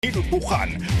Tinutukan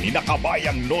ni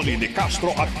nakabayang Noli de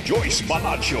Castro at Joyce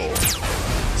Balancio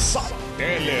sa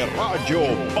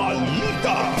Teleradyo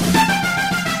Balita.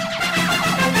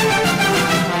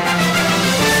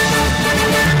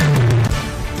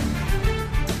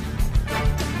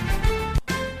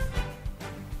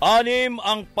 Anim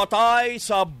ang patay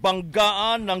sa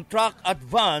banggaan ng truck at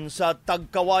van sa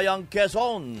Tagkawayang,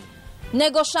 Quezon.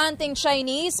 Negosyanteng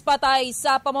Chinese patay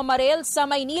sa pamamaril sa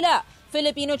Maynila.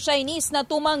 Filipino-Chinese na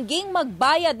tumangging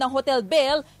magbayad ng hotel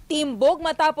bill, timbog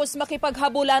matapos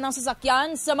makipaghabulan ng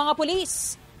sasakyan sa mga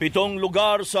pulis. 7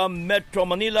 lugar sa Metro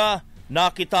Manila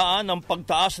nakitaan ang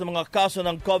pagtaas ng mga kaso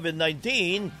ng COVID-19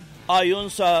 ayon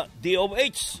sa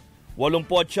DOH.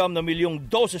 89 na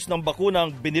milyong doses ng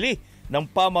bakunang binili ng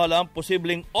pamahalaan,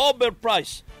 posibleng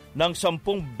overprice ng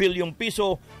 10 bilyong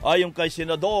piso ayon kay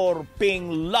Senador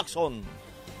Ping Lacson.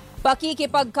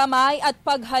 Pakikipagkamay at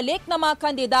paghalik ng mga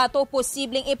kandidato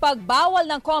posibleng ipagbawal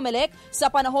ng COMELEC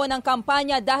sa panahon ng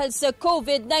kampanya dahil sa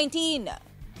COVID-19.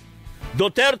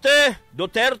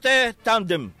 Duterte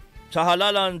Tandem sa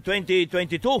halalan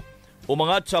 2022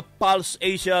 umangat sa Pulse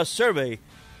Asia Survey.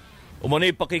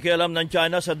 Umano'y pakikialam ng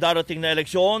China sa darating na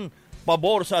eleksyon,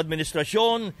 pabor sa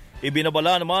administrasyon,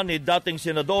 ibinabala naman ni dating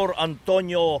Senador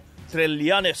Antonio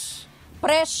Trillanes.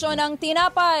 Presyo ng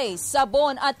tinapay,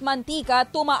 sabon at mantika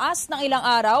tumaas ng ilang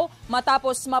araw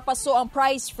matapos mapaso ang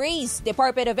price freeze.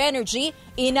 Department of Energy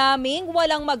inaming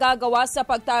walang magagawa sa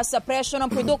pagtaas sa presyo ng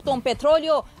produktong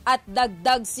petrolyo at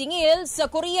dagdag singil sa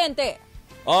kuryente.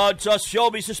 At sa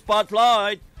Showbiz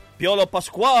Spotlight, Piolo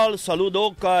Pascual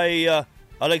saludo kay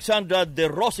Alexandra De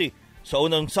Rossi sa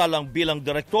unang salang bilang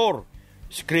direktor.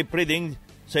 Script reading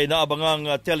sa inaabangang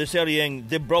teleseryeng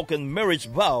The Broken Marriage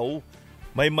Vow,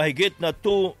 may mahigit na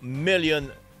 2 million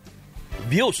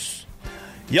views.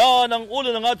 Yan ang ulo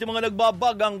ng ating mga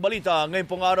nagbabagang balita ngayong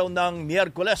pong araw ng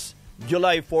Miyerkules,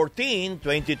 July 14,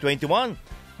 2021.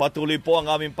 Patuloy po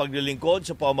ang aming paglilingkod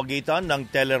sa pamamagitan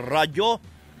ng Teleradyo,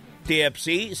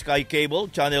 TFC, Sky Cable,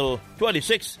 Channel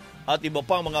 26 at iba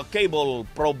pang mga cable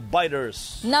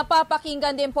providers.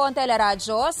 Napapakinggan din po ang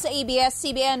Teleradyo sa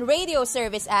ABS-CBN Radio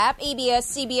Service App,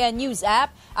 ABS-CBN News App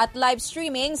at live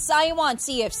streaming sa iWant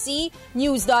CFC,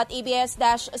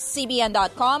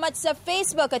 news.abs-cbn.com at sa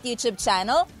Facebook at YouTube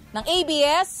channel ng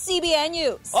ABS-CBN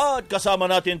News. At kasama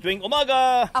natin tuwing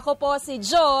umaga, ako po si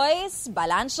Joyce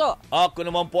Balancio. Ako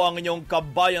naman po ang inyong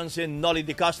kabayan si Noli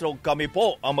de Castro. Kami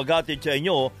po ang maghatid sa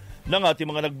inyo ng ating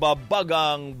mga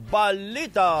nagbabagang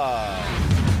balita.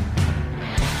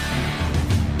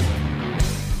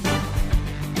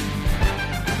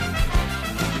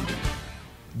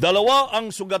 Dalawa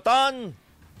ang sugatan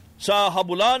sa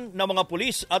habulan ng mga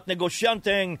pulis at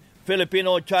negosyanteng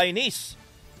Filipino-Chinese.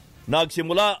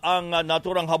 Nagsimula ang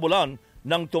naturang habulan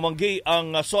nang tumanggi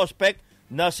ang suspect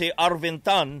na si Arvin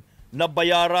Tan na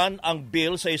bayaran ang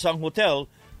bill sa isang hotel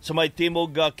sa may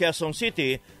timog Quezon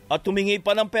City at tumingi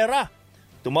pa ng pera.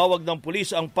 Tumawag ng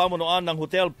pulis ang pamunuan ng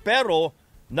hotel pero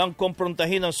nang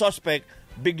kumprontahin ng suspect,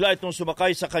 bigla itong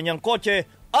sumakay sa kanyang kotse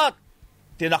at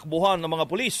tinakbuhan ng mga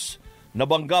pulis.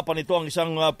 Nabangga pa nito ang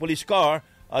isang police car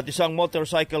at isang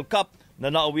motorcycle cop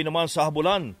na nauwi naman sa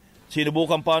habulan.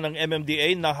 Sinubukan pa ng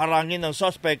MMDA na harangin ng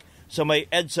suspect sa may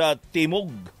EDSA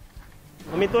Timog.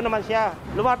 Huminto naman siya.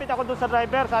 Lumapit ako doon sa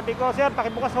driver. Sabi ko, sir,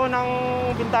 pakibukas ho ng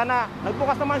bintana.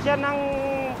 Nagbukas naman siya ng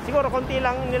siguro konti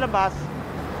lang nilabas.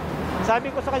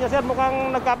 Sabi ko sa kanya, sir, mukhang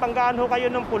nagkapanggaan ho kayo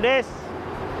ng pulis.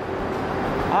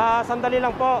 Sandali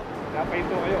lang po.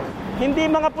 Napahinto kayo? Hindi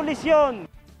mga pulis yun.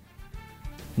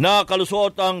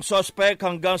 Nakalusot ang suspect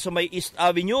hanggang sa may East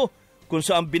Avenue kung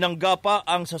saan binangga pa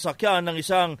ang sasakyan ng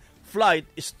isang flight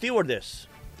stewardess.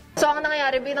 So ang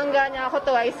nangyari, binangga niya ako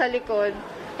to ay sa likod.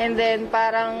 And then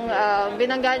parang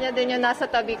binangga niya din yung nasa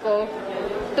tabi ko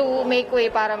to make way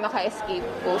para maka-escape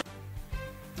po.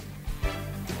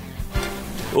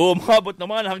 Umabot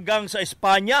naman hanggang sa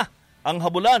Espanya ang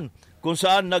habulan kung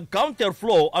saan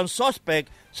nag-counterflow ang suspect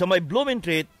sa may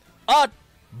Blumentritt at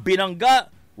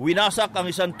binangga, winasak ang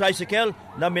isang tricycle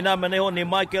na minamaneho ni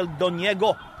Michael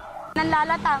Doniego.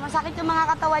 Nanlalata, masakit yung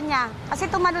mga katawan niya. Kasi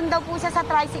tumalon daw po siya sa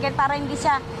tricycle para hindi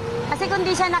siya. Kasi kung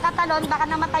di siya nakatalon, baka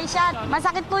namatay siya.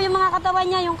 Masakit po yung mga katawan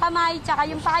niya, yung kamay, tsaka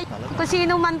yung paa. Kung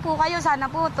sino man po kayo, sana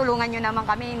po tulungan nyo naman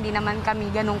kami. Hindi naman kami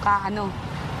ganun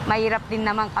mahirap din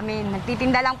naman kami.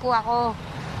 Nagtitinda lang po ako.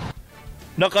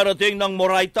 Nakarating ng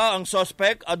Moraita ang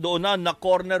suspect at doon na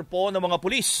corner po ng mga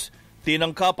pulis.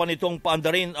 Tinangkapan itong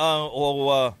paandarin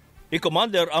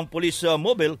i-commander ang police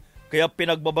mobile kaya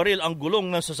pinagbabaril ang gulong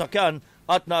ng sasakyan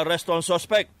at naaresto ang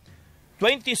suspect.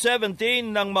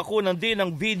 2017 nang makunan din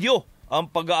ng video ang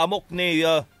pag-aamok ni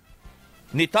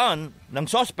Tan ng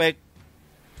suspect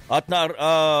At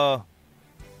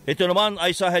ito naman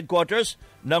ay sa headquarters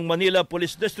ng Manila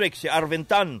Police District, si Arvin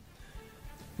Tan.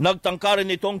 Nagtangka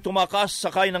rin itong tumakas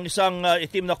sakay ng isang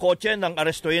itim na kotse ng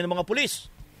arestuhin ng mga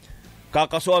pulis.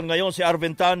 Kakasuhan ngayon si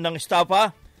Arvin Tan ng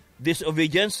estafa,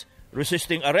 disobedience,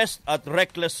 resisting arrest at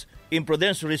reckless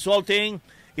imprudence resulting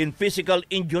in physical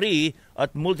injury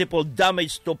at multiple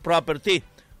damage to property.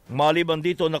 Maliban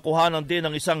dito, nakuhanan din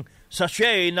ng isang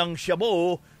sachet ng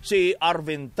shabu si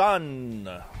Arvin Tan.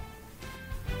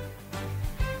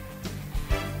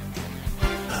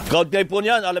 Kaugnay po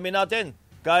niyan, alamin natin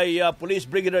kay Police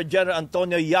Brigadier General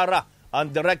Antonio Yara, ang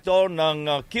Director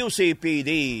ng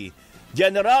QCPD.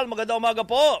 General, magandang umaga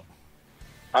po.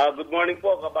 Good morning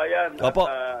po, kabayan. Opo.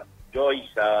 At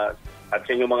Joyce, at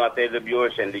sa inyong mga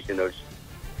televiewers and listeners.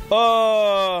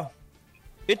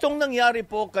 Itong nangyari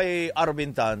po kay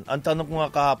Arvin Tan, ang tanong ko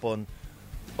nga kahapon,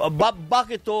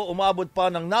 bakit to umabot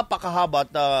pa ng napakahaba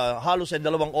at halos ay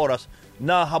 2 oras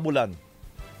na habulan?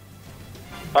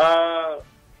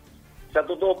 Sa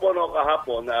totoo po,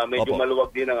 kahapon, medyo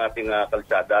maluwag din ang ating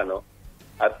kalsada, no?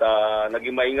 At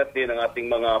naging maingat din ang ating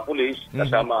mga pulis,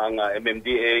 kasama ang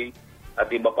MMDA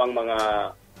at iba pang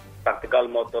mga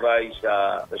tactical motorized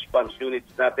response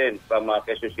units natin from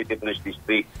Quezon City Police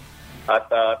District. At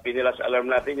pinilas alarm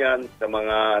natin yan sa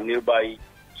mga nearby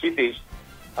cities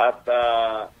at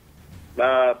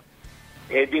na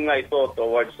heading nga ito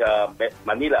towards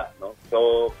Manila, no?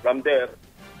 So from there,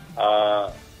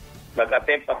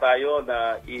 nag-attempt pa tayo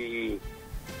na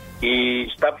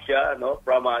i-stop siya, no,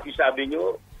 from East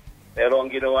Avenue, pero ang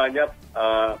ginawa niya,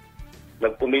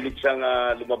 nagpumilit siyang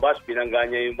lumabas, binangga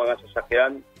niya yung mga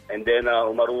sasakyan, and then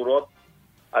umarurot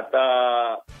at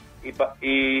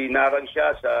inarang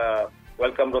siya sa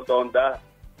Welcome Rotonda,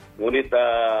 ngunit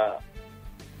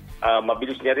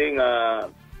mabilis niya rin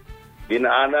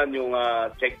dinaanan yung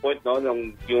checkpoint, no,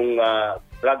 yung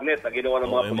dragnet na ginawa ng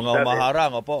mga pulis natin. Mga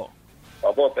umaharang,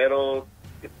 Opo, pero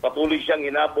patuloy siyang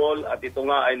hinabol at ito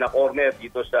nga ay na-corner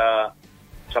dito sa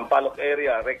Sampaloc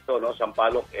area, recto, no,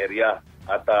 Sampaloc area.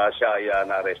 At siya ay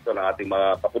na-aresto ng ating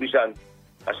mga kapulisan.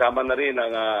 Kasama na rin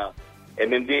ng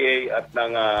MMDA at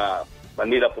ng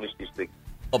Manila Police District.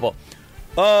 Opo.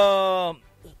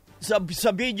 Sa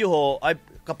video ho, ay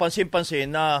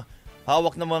kapansin-pansin na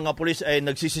hawak ng mga pulis ay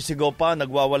nagsisisigaw pa,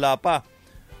 nagwawala pa.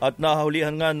 At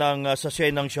nahulihan nga ng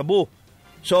sachet ng shabu.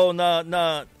 So,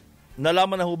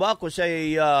 nalaman na ho ba kung siya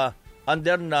ay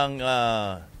under ng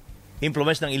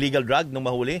influence ng illegal drug nung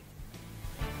mahuli?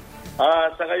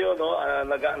 Sa ngayon, no,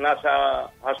 nasa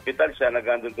hospital siya,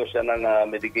 nag-undergo siya ng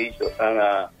medication, ng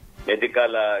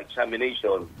medical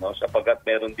examination, no, sapagkat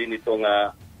meron din itong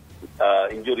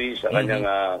injury sa kanyang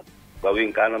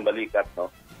bawing kanang balikat,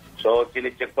 no. So,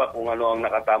 tinicheck pa kung ano ang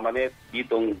nakatama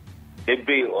ditong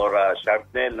debris or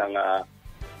sharpnel ng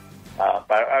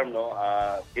firearm, no.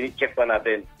 Tinicheck pa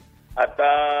natin. At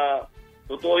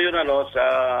totoo yun,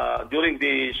 during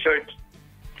the search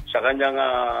sa kanyang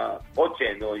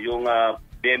kotse, no, yung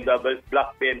black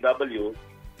BMW,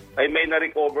 ay may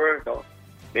na-recover, no.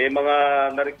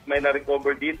 May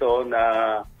na-recover dito na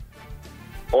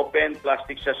open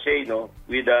plastic sachet, no,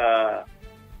 with a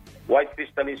white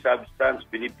crystalline substance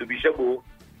believed to be shabu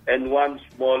and one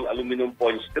small aluminum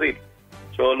foil strip.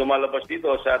 So lumalabas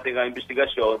dito sa ating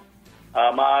investigasyon,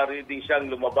 maaari din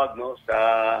siyang lumabag, no, sa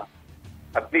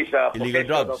at least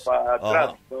illegal drugs.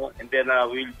 Drugs, no? And then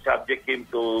we'll subject him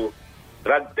to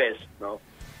drug test, no,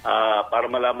 para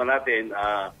malaman natin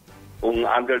kung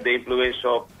under the influence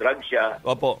of drugs siya.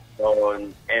 Opo.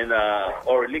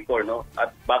 Or liquor, no,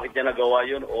 at bakit niya nagawa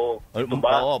yun o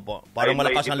ba? Opo. Parang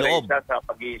malakas ang loob. Sa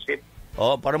pag-iisip.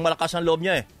 Parang malakas ang loob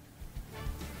niya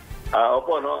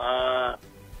Opo, no.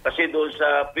 Kasi doon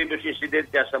sa previous incident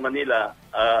niya sa Manila,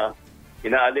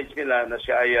 ina-allege nila na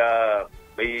siya ay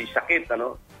may sakit,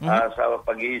 sa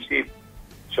pag-iisip.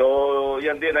 So,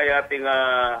 yan din ay ating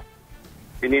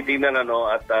tinitingnan,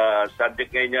 at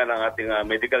subject ngayon niya ng ating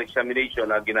medical examination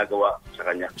na ginagawa sa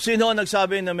kanya. Sino ang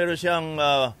nagsabi na meron siyang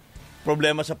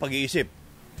problema sa pag-iisip?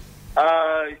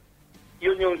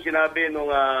 Yun yung sinabi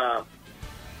nung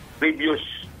previous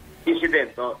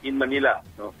incident, no, in Manila,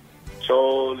 no.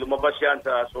 So, lumabas yan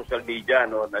sa social media,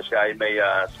 no, na siya ay may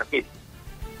sakit.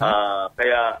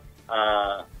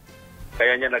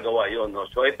 Kaya niya nagawa yun, no.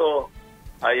 So ito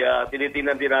ay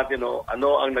tinitingnan din natin, no,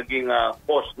 ano ang naging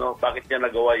cause, no, bakit niya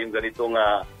nagawa yung ganitong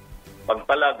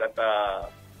pagpalag at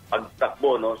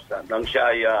pagtakbo, no, nang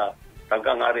siya ay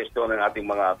tangkang aresto ng ating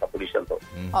mga kapulisan to.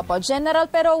 Opo, General,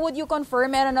 pero would you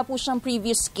confirm meron na po siyang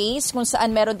previous case kung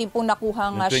saan meron din pong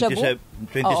nakuhang shabu?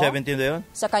 2017 na yun?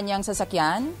 Sa kanyang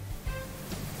sasakyan?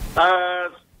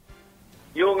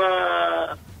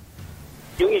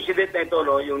 yung incident na ito,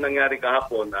 no, yung nangyari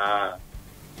kahapon,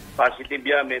 positive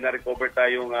yan, may na-recover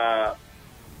tayong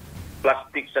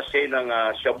plastic sachet ng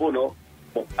shabu, no?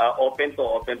 Open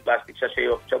plastic sachet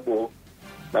of shabu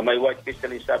na may white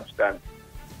crystalline substance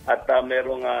at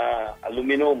merong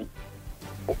aluminum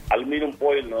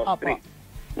foil, no, strip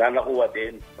na nakuha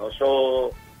din, no? So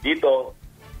dito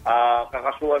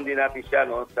kakasuhan din natin siya,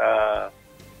 no, sa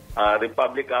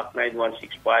Republic Act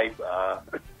 9165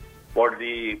 for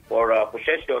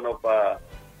possession of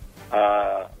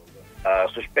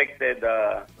suspected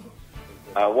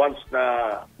once na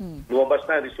lumabas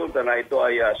na resulta na ito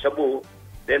ay shabu,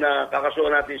 then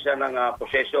kakasuhan natin siya ng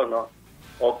possession, no,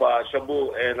 of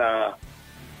shabu and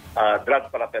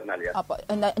drug paraphernalia.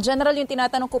 General, yung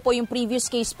tinatanong ko po yung previous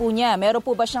case po niya. Meron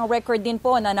po ba siyang record din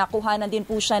po na nakuhanan din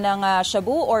po siya ng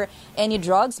shabu or any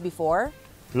drugs before?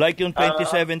 Like yung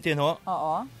 2017, ho?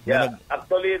 Oo. Yeah,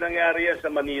 actually, nangyari yan sa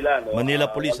Manila, no?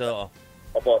 Manila Police, oo.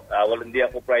 Opo, hindi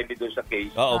ako private doon sa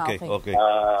case. Okay.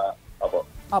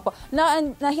 Opo.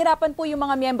 Nahirapan po yung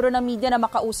mga miyembro ng media na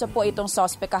makausap po itong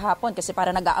suspect kahapon kasi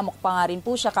para nag-aamok pa nga rin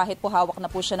po siya kahit po hawak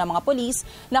na po siya ng mga polis.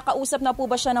 Nakausap na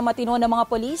po ba siya ng matino ng mga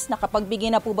polis?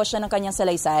 Nakapagbigay na po ba siya ng kanyang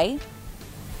salaysay?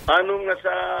 Nung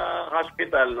nasa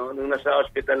hospital, no? Nung nasa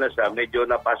hospital na siya, medyo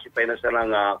napacify na siya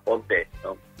ng konti,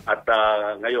 no? At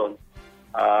ngayon,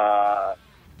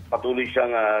 patuloy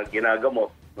siyang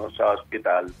ginagamot, no, sa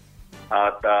hospital.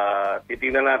 At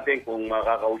titingnan natin kung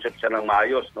makakausap siya ng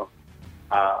maayos, no,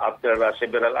 after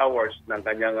several hours ng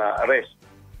kanyang arrest.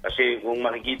 Kasi kung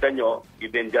makikita nyo,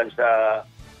 even dyan sa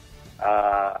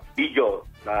video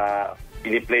na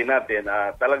piniplay natin,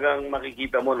 talagang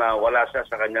makikita mo na wala siya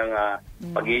sa kanyang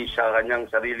kanyang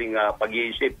sariling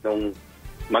pag-iisip nung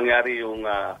mangyari yung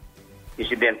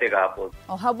insidente kahapon.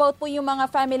 How about po yung mga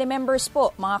family members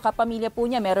po, mga kapamilya po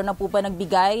niya, meron na po ba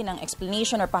nagbigay ng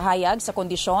explanation or pahayag sa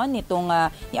kondisyon nitong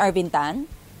ni Arvin Tan?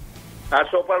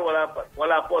 So far wala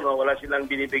po, no, wala silang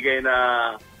binibigay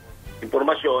na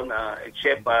impormasyon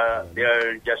except they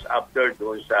are just after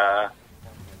doon sa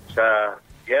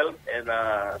health and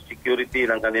security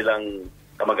ng kanilang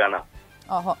kamag-anak.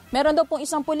 Meron daw pong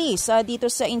isang pulis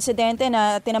dito sa insidente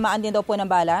na tinamaan din daw po ng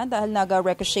bala dahil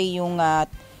nag-ricochet yung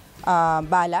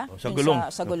bala sa gulong.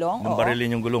 Sa gulong.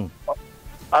 Barilin yung gulong.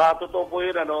 Totoo po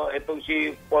yun, itong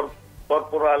si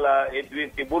Corporal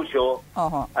Edwin Tiburcio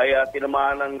ay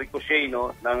tinamaan ng ricochet, no,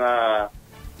 ng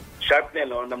shrapnel,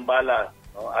 no, ng bala,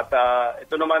 no? At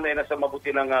ito naman ay nasa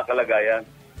mabuti ng kalagayan.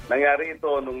 Nangyari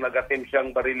ito nung nag-attempt siyang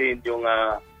barilin yung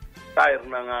tire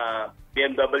ng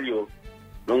BMW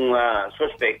nung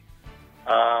suspect.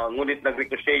 Ngunit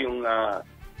nag-ricochet yung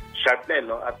shrapnel,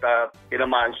 no, at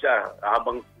tinamaan siya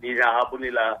habang hinahabol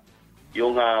nila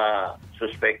yung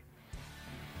suspect.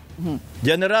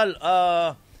 General,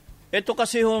 ito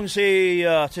kasi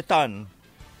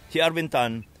si Arvin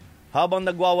Tan, habang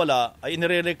nagwawala ay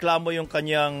inireklamo yung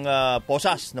kanyang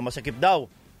posas na masakip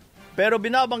daw. Pero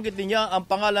binabanggit niya ang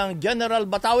pangalang General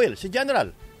Batawil, si General.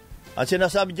 At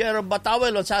sinasabi, General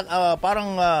Batawil,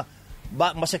 parang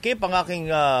masakip ang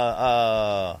aking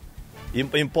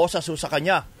yung posas sa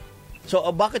kanya. So,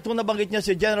 bakit kung nabanggit niya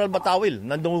si General Batawil?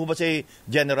 Nandun ba si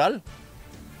General?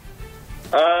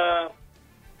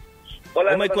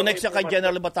 Wala, o may connect siya kay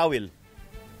General Batawil?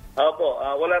 Opo,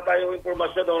 wala tayong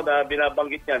impormasyon na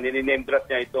binabanggit niya, nininame drop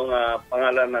niya itong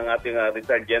pangalan ng ating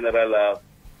retired General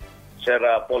Sir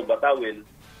Paul Batawil.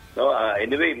 No?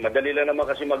 Anyway, madali lang naman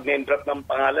kasi mag-name drop ng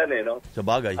pangalan, no? Sa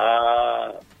bagay.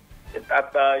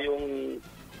 At yung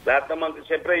lahat naman,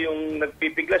 siyempre yung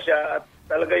nagpipigla siya at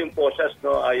talaga yung posas,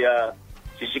 no, ay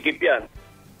sisikip yan.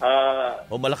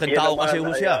 Malaking tao kasi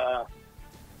siya.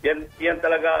 Yan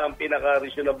talaga ang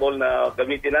pinaka-reasonable na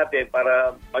gamitin natin para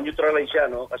ma-neutralize siya,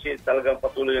 no? Kasi talagang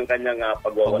patuloy yung kanyang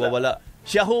pagwawala.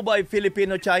 Siya ho ba ay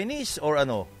Filipino-Chinese or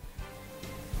ano?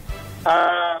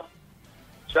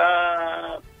 Sa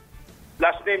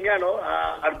last name niya, no,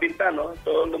 Arvin Tan, no?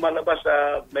 So lumalabas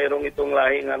mayroong itong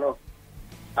lahing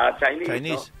Chinese.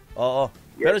 No? Oo.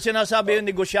 Yes. Pero sinasabi yung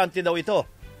negosyante daw ito.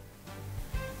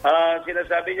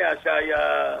 Sinasabi niya siya ay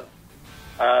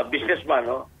businessman,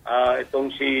 no?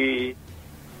 Itong si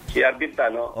Arvin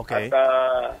Tan, no? Okay. At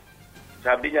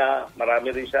sabi niya, marami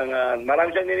siyang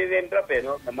nininame drop,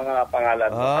 no, ng mga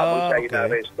pangalan habang siya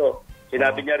inaresto.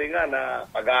 Sinabi niya rin nga na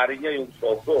pag-aari niya yung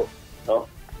Sogo, no?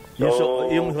 So,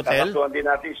 yung hotel? Kakasuhan din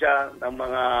natin siya ng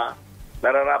mga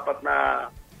nararapat na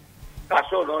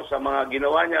kaso, no, sa mga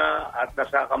ginawa niya at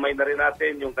nasa kamay na rin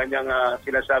natin yung kanyang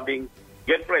sinasabing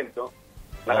girlfriend, no?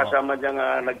 Nakasama niya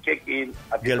nag-check-in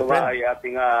at ito nga ay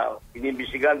ating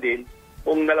inimbisigan din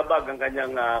kung nalabag ang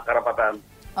kanyang karapatan.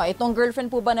 Itong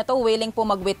girlfriend po ba na to willing po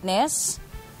mag-witness?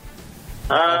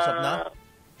 Nakausap na?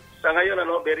 sa ngayon,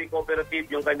 very cooperative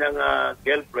yung kanyang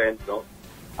girlfriend, no?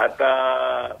 At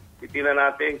titingnan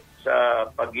natin sa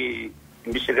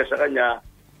pag-iimbestiga sa kanya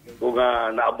kung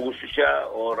naabuso siya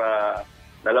or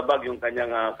nalabag yung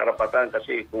kanyang karapatan.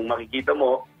 Kasi kung makikita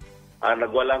mo,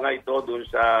 nagwala nga ito dun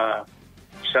sa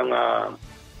isang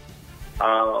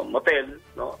motel,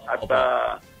 no? At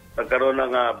nagkaroon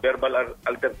ng verbal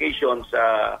altercation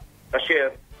sa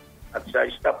cashier at sa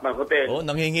staff ng hotel.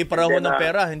 Nanghihingi pa raw ng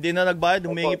pera. Hindi na nagbayad,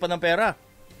 humihingi pa ng pera.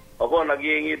 Opo,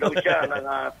 naghihingi daw siya ng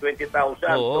 20,000.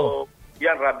 So,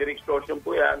 yan, robbery extortion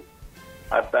po yan.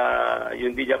 At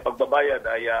yung di niya pagbabayad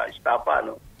ay estafa,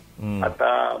 no? At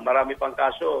marami pang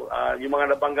kaso. Yung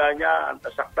mga nabangga niya, ang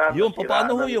nasaktan. Yung,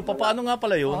 paano nga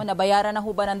pala yun? Nabayaran na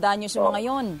ho ba ng danyo sa mga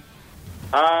yun?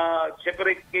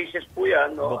 Separate cases po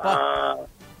yan, no?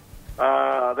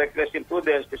 Reckless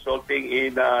imprudence resulting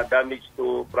in damage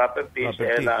to properties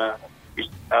and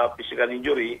physical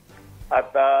injury. At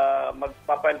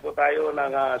magpapile po tayo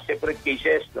ng separate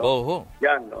cases, no?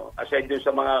 Yan, no? Aside dun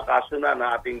sa mga kaso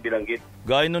na ating binanggit.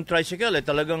 Gaya nung tricycle,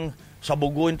 talagang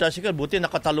sabuguin tricycle. Buti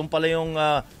nakatalong pala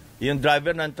yung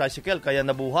driver ng tricycle, kaya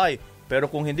nabuhay. Pero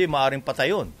kung hindi, maaring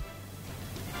patayon.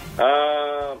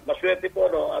 Maswerte po,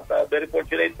 no? At very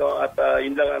fortunate, no? At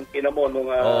yun lang ang kinamo ng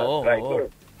driver.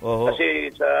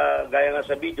 Kasi gaya nga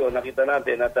sa video, nakita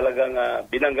natin na talagang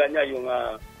binangga niya yung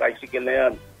tricycle na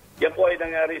yan. Yan po ay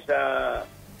nangyari sa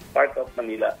part of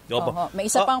Manila. May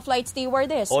isa pang flight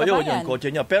stewardess. Yun, yung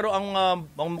kotse niya. Pero ang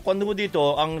kuno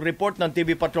dito, ang report ng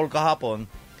TV Patrol kahapon,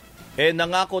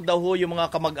 nangako daw ho yung mga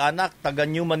kamag-anak, taga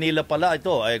New Manila pala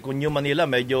ito. Kung New Manila,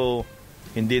 medyo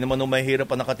hindi naman mahirap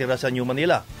pa nakatira sa New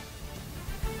Manila.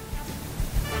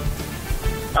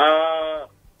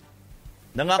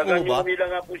 Nangako ba? Taga New Manila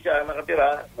nga po siya nakatira,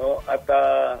 no? At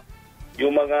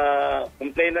yung mga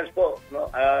complainants po, no?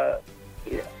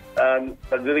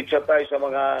 Nag-reach out tayo sa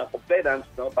mga complainants,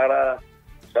 no, para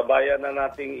sa bayan na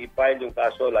nating i-file yung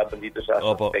kaso laban dito sa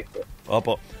suspecto.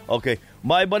 Opo. Okay.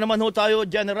 Maiba naman ho tayo,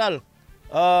 General.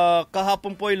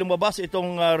 Kahapon po ay lumabas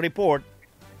itong report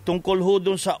tungkol ho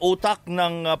dun sa utak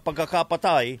ng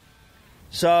pagkakapatay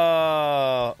sa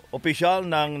opisyal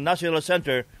ng National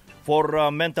Center for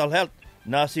Mental Health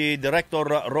na si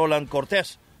Director Roland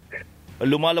Cortez.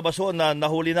 Lumalabas ho na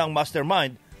nahuli na ang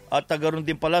mastermind at tagaroon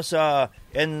din pala sa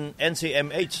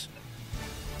NCMH.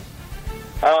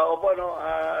 Opo, no.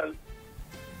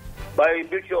 By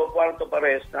virtue of warrant of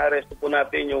arrest, na-arresto po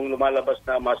natin yung lumalabas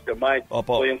na mastermind.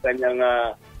 Opo. Po yung kanyang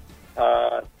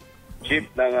chief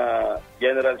ng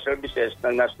General Services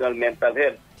ng National Mental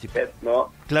Health. No?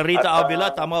 Clarita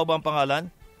Avila, tama ba ang pangalan?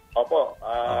 Opo,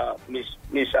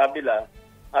 Miss Avila.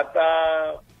 At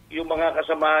yung mga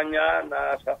kasamahan niya na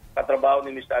katrabaho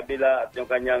ni Miss Avila at yung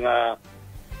kanyang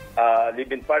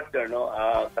live-in partner, no,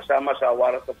 kasama sa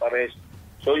warrant of arrest.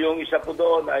 So yung isa po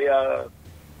doon ay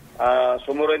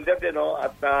sumurrender din, no,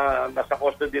 at nasa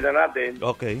custody na natin.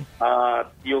 Okay.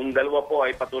 Yung dalawa po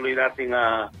ay patuloy nating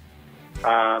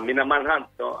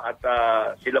minamanhunt, no, at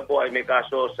sila po ay may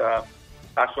kaso sa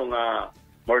kasong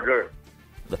murder.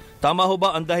 Tama ho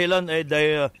ba ang dahilan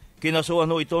dahil kinasuhan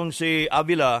ho itong si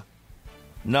Avila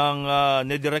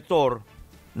ni Direktor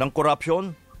ng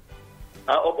corruption?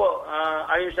 Opo,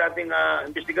 ayon sa ating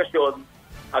investigasyon,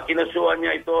 kinasuhan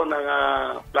niya ito ng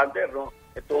planter, no?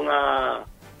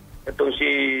 Itong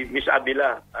si Miss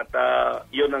Avila, at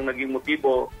iyon ang naging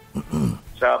motibo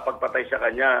sa pagpatay sa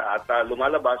kanya, at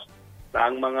lumalabas na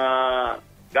ang mga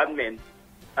gunmen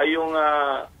ay yung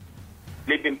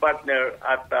live-in partner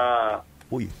at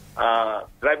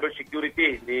driver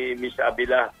security ni Miss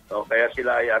Avila. So, kaya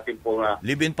sila ay ating pong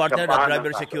live-in partner at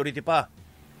driver security pa.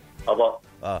 Opo.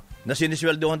 Na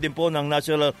sinisweldohan din po ng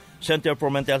National Center for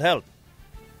Mental Health.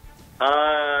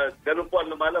 Ganun po ang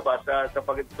lumalabas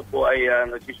sapagkat ito po ay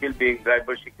nagsisilbing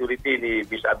driver security ni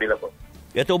Miss Avila po.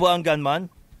 Ito ba ang gunman?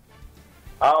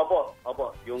 Opo.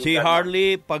 Yung si gunman.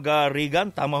 Harley Pagarigan,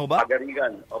 tama ho ba?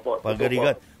 Pagarigan, opo.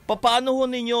 Pagarigan. Paano ho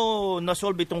ninyo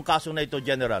nasolve itong kaso na ito,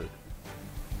 General?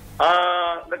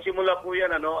 Nagsimula po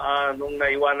yan nung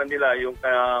naiwanan nila yung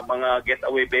mga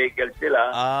getaway vehicles nila.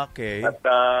 Okay. At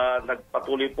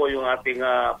nagpatuloy po yung ating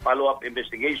follow-up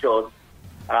investigation.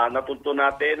 Natunto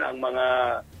natin ang mga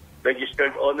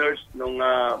registered owners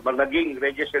naging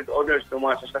registered owners ng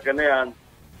mga sasakyan na yan,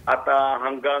 at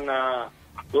hanggang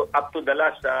up to the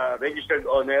last registered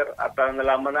owner, at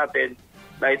nalaman natin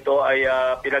na ito ay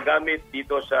pinagamit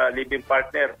dito sa living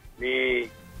partner ni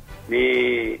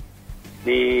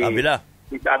Avila.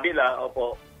 Miss Avila,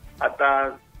 opo. At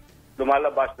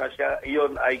lumalabas na siya,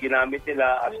 iyon ay ginamit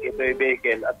nila as getaway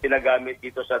vehicle at pinagamit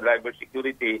dito sa driver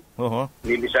security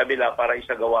ni Miss Avila para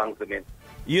isagawa ang krimen.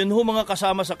 Yun ho mga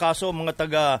kasama sa kaso, mga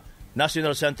taga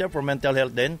National Center for Mental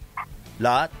Health din?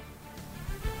 Lahat?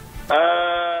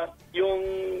 Yung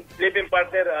living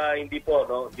partner, hindi po.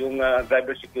 No? Yung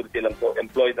driver security lang po.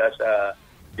 Employed as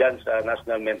dyan sa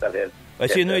National Mental Health Ay,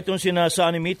 sino itong sina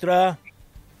Sunny Mitra,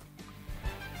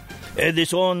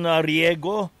 Edison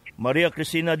Riego, Maria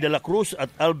Cristina de la Cruz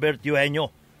at Albert Eugenio?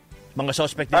 Mga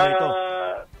suspect din ito.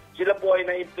 Sila po ay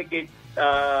na-implicate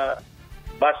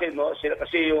base, no? Sila,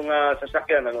 kasi yung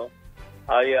sasakyan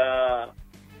ay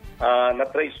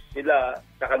na-trace sila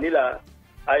sa kanila,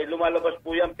 ay lumalabas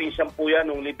po yan, pinsan po yan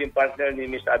ng living partner ni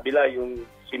Miss Abila, yung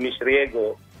si Miss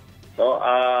Riego. No?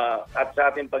 At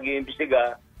sa ating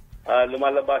pag-iimbestiga,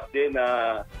 lumalabas din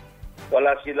na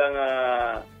wala silang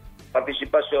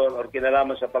partisipasyon or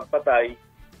kinalaman sa pagpatay.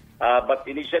 But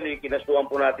initially, kinasuhan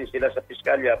po natin sila sa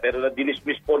piskalya, pero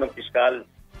na-dismiss po ng piskal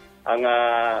ang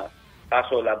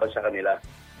kaso laban sa kanila.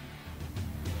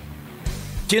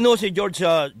 Sino si George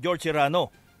Serrano?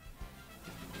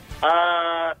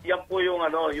 Yan po yung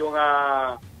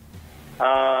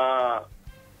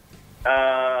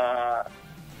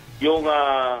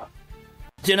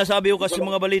sinasabi ko kasi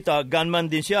mga balita, gunman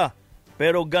din siya.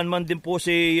 Pero gunman din po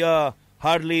si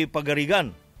Harley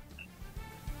Pagarigan.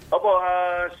 Opo,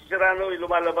 si Serrano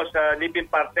lumalabas sa living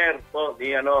partner po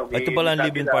ni Ito pala ang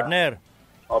living partner.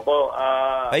 Opo,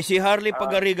 ay si Harley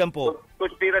Pagarigan po.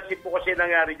 Conspiracy po kasi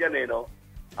nangyari diyan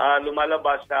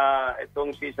lumalabas na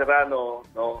itong si Serrano,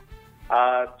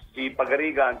 si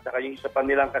Pagarigan, saka yung isa pa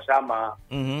nilang kasama,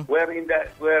 were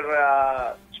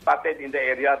spotted in the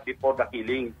area before the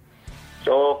killing.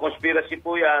 So, conspiracy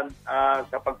po yan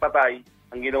sa pagpatay,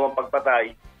 ang ginawang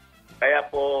pagpatay. Kaya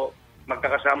po,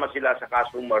 magkakasama sila sa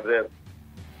kasong murder.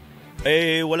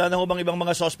 Wala na ho bang ibang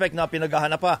mga suspect na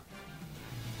pinaghahanap pa?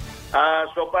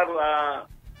 So far,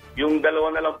 yung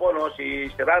dalawa na lang po, si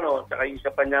Serrano, saka yung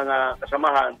isa pa niyang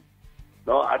kasamahan,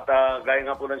 at gaya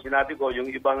nga po ng sinabi ko, yung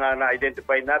ibang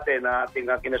na-identify natin na ating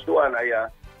kinasuhan ay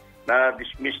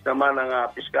na-dismiss naman ng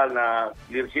piskal na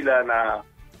clear sila na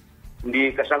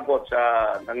hindi kasangkot sa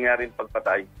nangyaring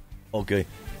pagpatay. Okay.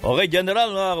 Okay,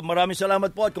 General, maraming salamat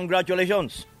po at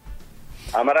congratulations.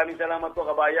 Maraming salamat po,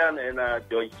 kabayan, and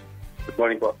Joyce. Good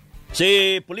morning po.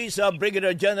 Si Police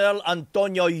Brigadier General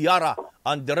Antonio Yara,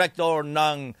 ang Director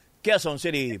ng Quezon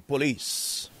City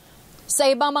Police. Sa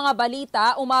ibang mga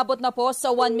balita, umabot na po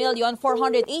sa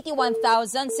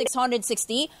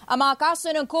 1,481,660 ang mga kaso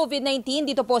ng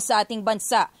COVID-19 dito po sa ating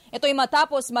bansa. Ito'y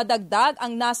matapos madagdag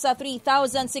ang nasa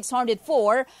 3,604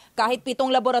 kahit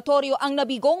 7 laboratorio ang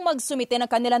nabigong magsumite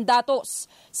ng kanilang datos.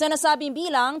 Sa nasabing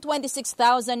bilang,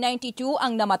 26,092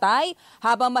 ang namatay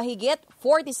habang mahigit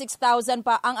 46,000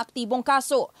 pa ang aktibong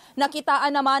kaso.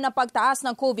 Nakitaan naman ang pagtaas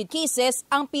ng COVID cases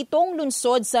ang 7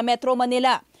 lungsod sa Metro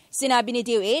Manila. Sinabi ni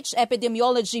DOH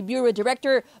Epidemiology Bureau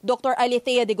Director Dr.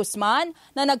 Alethea de Guzman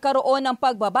na nagkaroon ng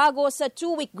pagbabago sa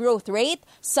 2-week growth rate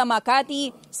sa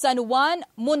Makati, San Juan,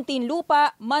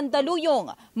 Muntinlupa,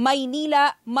 Mandaluyong,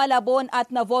 Maynila, Malabon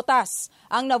at Navotas.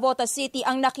 Ang Navotas City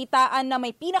ang nakitaan na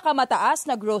may pinakamataas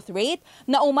na growth rate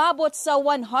na umabot sa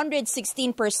 116%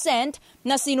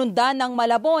 na sinundan ng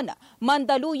Malabon,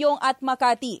 Mandaluyong at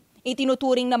Makati.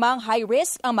 Itinuturing namang high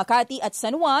risk ang Makati at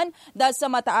San Juan dahil sa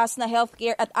mataas na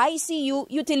healthcare at ICU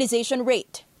utilization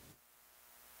rate.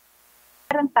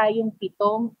 Meron tayong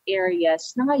 7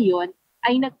 areas na ngayon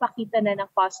ay nagpakita na ng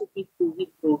positive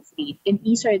 2-week growth rate. And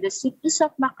these are the cities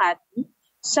of Makati,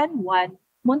 San Juan,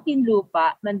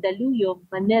 Muntinlupa,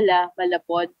 Mandaluyong, Manila,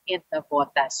 Malabon, and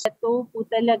Navotas. Ito po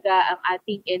talaga ang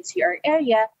ating NCR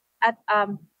area at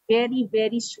very,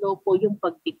 very slow po yung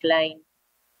pag-decline.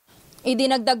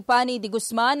 Idinagdag pa ni De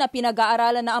Guzman na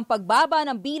pinag-aaralan na ang pagbaba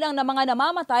ng bilang ng mga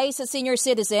namamatay sa senior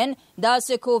citizen dahil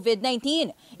sa COVID-19.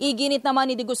 Iginit naman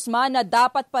ni De Guzman na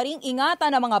dapat pa ring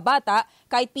ingatan ng mga bata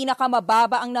kahit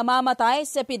pinakamababa ang namamatay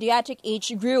sa pediatric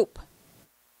age group.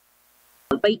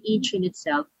 By age in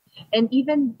itself, and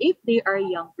even if they are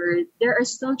younger, there are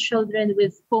still children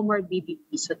with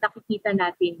comorbidities. So nakikita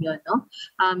natin yun, no?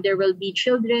 There will be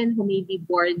children who may be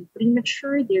born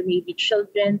premature. There may be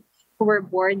children who were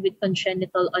born with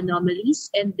congenital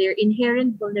anomalies, and their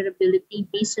inherent vulnerability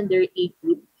based on their age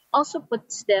group also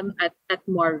puts them at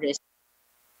more risk.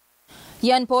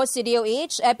 Yan po si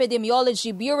DOH Epidemiology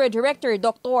Bureau Director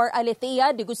Dr. Alethea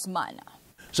de Guzman.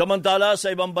 Samantala sa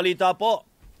ibang balita po,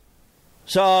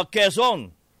 sa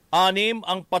Quezon, 6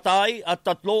 ang patay at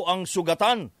 3 ang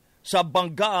sugatan sa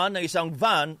banggaan ng isang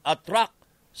van at truck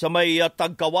sa may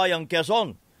Tagkawayang,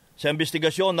 Quezon. Sa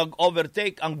investigasyon,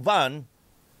 nag-overtake ang van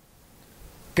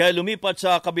kaya lumipat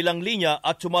sa kabilang linya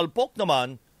at sumalpok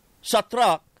naman sa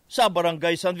truck sa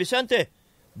Barangay San Vicente.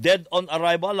 Dead on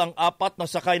arrival ang 4 na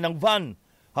sakay ng van,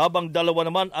 habang 2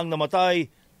 naman ang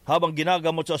namatay habang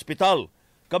ginagamot sa ospital.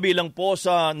 Kabilang po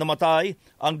sa namatay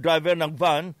ang driver ng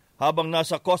van habang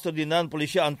nasa custody ng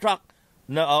pulisya ang truck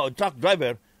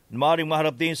driver na maaaring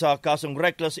maharap din sa kasong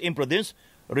reckless imprudence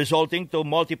resulting to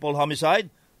multiple homicide,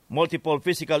 multiple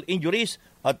physical injuries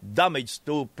at damage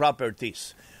to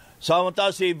properties.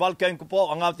 Samantala si Valken ko po,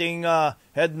 ang ating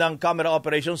head ng camera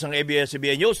operations ng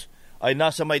ABS-CBN News, ay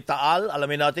nasa may Taal.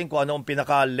 Alamin natin kung ano ang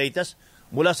pinaka-latest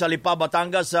mula sa Lipa,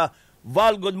 Batangas.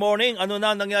 Val, good morning. Ano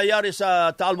na nangyayari sa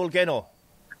Taal Volcano?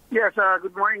 Yes,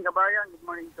 good morning, kabayan. Good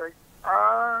morning, sir.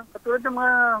 Katulad ng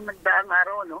mga nagdaang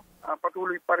araw,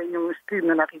 patuloy pa rin yung stream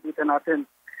na nakikita natin.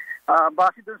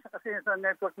 Base doon sa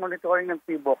network monitoring ng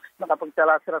T-Box,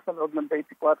 nakapagtala sila sa loob ng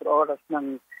 24 oras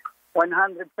ng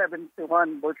 171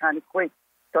 volcanic quakes,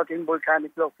 13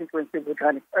 volcanic low-frequency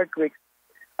volcanic earthquakes,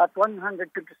 at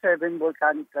 157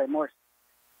 volcanic tremors.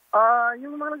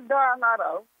 Yung mga nagdaang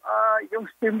araw, yung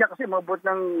stream niya kasi mabot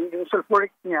ng yung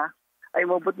sulfuric niya ay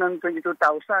mabot ng 22,000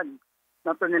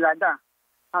 na tonelada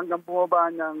hanggang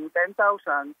bumaba ng 10,000.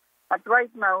 At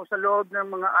right now, sa loob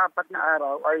ng mga 4 na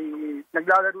araw ay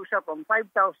naglalaro siya from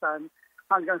 5,000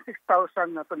 hanggang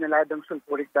 6,000 na toneladang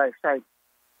sulfuric dioxide.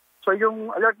 So yung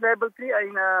alert level 3 ay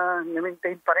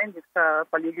na-maintain pa rin sa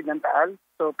paligid ng Taal.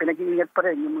 So pinag-iingat pa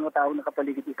rin yung mga tao na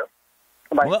kapaligid dito.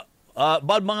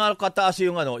 Mga kataas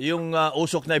yung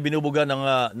usok na ibinubuga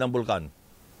ng bulkan?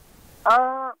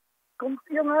 Kung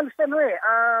yung halos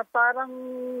parang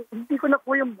hindi ko na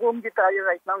po yung buong detalye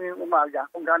right now yung umaga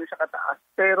kung gaano siya kataas.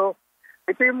 Pero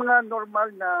ito yung mga normal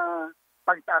na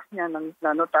pagtaas niya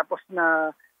tapos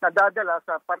na nadadala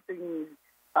sa parting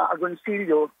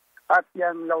Agoncillo at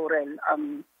yung Laurel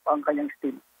ang kanyang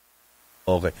steam.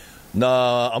 Okay.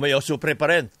 Amoy Osupre pa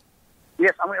rin?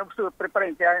 Yes, amoy Osupre pa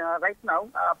rin. Kaya right now,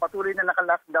 patuloy na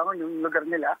naka-lockdown yung lugar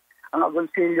nila, ang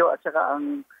Agoncillo at saka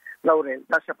ang Laurel.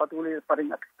 Kasi patuloy pa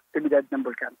rin aktibidad ng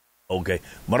bulkan. Okay.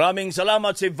 Maraming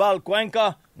salamat si Val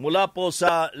Cuenca mula po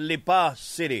sa Lipa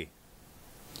City.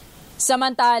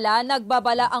 Samantala,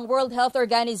 nagbabala ang World Health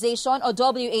Organization o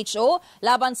WHO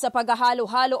laban sa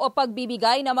paghahalo-halo o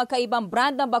pagbibigay ng magkaibang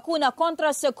brand ng bakuna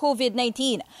kontra sa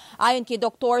COVID-19. Ayon kay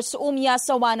Dr. Soumya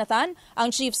Sawanathan, ang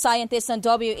Chief Scientist ng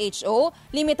WHO,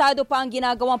 limitado pa ang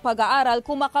ginagawang pag-aaral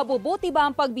kung makabubuti ba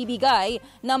ang pagbibigay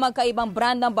ng magkaibang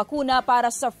brand ng bakuna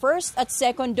para sa first at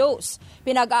second dose.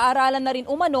 Pinag-aaralan na rin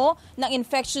umano ng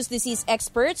infectious disease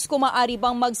experts kung maaari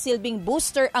bang magsilbing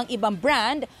booster ang ibang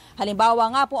brand. Halimbawa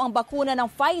nga po ang bakuna ng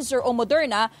Pfizer o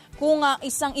Moderna kung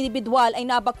isang individual ay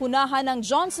nabakunahan ng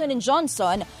Johnson &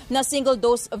 Johnson na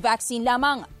single-dose vaccine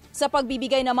lamang. Sa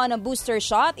pagbibigay naman ng booster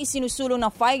shot, isinusulong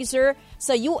ng Pfizer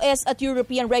sa US at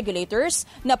European regulators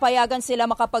na payagan sila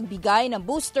makapagbigay ng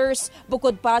boosters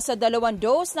bukod pa sa 2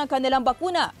 dose ng kanilang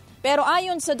bakuna. Pero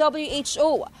ayon sa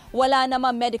WHO, wala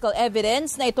namang medical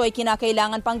evidence na ito ay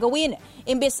kinakailangan pang gawin.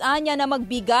 Imbes anya na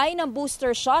magbigay ng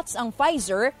booster shots ang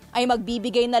Pfizer, ay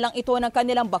magbibigay na lang ito ng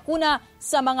kanilang bakuna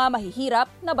sa mga mahihirap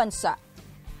na bansa.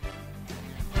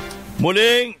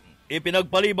 Muling,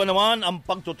 ipinagpaliban naman ang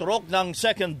pagtuturok ng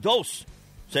second dose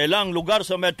sa ilang lugar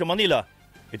sa Metro Manila.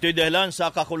 Ito'y dahilan sa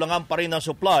kakulangan pa rin ng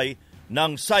supply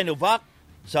ng Sinovac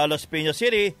sa Las Piñas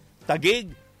City,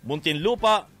 Taguig,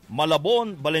 Muntinlupa,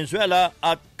 Malabon, Valenzuela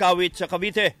at Kawit sa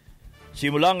Cavite.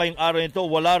 Simula ngayong araw nito,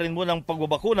 wala rin munang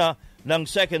pagbabakuna ng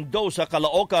second dose sa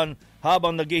Caloocan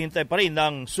habang naghihintay pa rin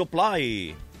ng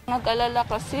supply. Nag-alala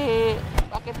kasi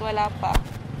bakit wala pa.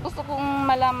 Gusto kong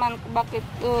malaman bakit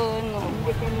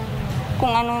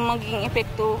kung ano magiging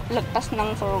epekto lagpas ng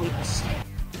 4 weeks.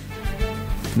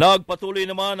 Nagpatuloy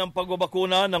naman ang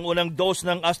pagbabakuna ng unang dose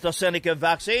ng AstraZeneca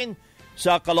vaccine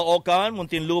sa Caloocan,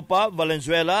 Muntinlupa,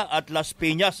 Valenzuela at Las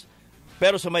Piñas.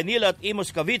 Pero sa Maynila at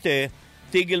Imus, Cavite,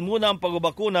 tigil muna ang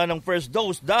pagbabakuna ng first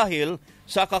dose dahil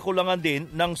sa kakulangan din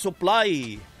ng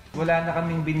supply. Wala na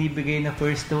kaming binibigay na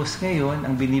first dose ngayon.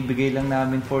 Ang binibigay lang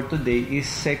namin for today is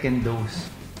second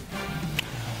dose.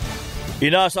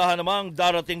 Inaasahan namang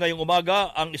darating ngayong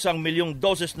umaga ang 1 milyong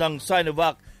doses ng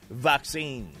Sinovac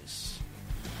vaccines.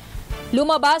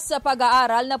 Lumabas sa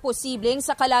pag-aaral na posibleng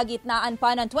sa kalagitnaan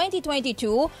pa ng 2022,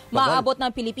 maaabot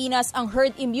ng Pilipinas ang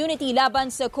herd immunity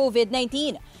laban sa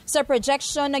COVID-19. Sa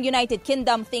projection ng United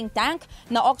Kingdom think tank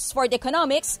na Oxford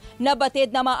Economics,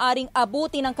 nabatid na maaring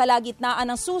abutin ng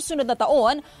kalagitnaan ng susunod na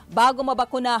taon bago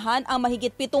mabakunahan ang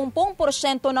mahigit 70%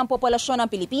 ng populasyon ng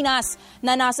Pilipinas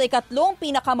na nasa ikatlong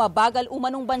pinakamabagal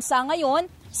umanong bansa ngayon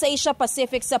sa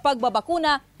Asia-Pacific sa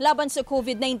pagbabakuna laban sa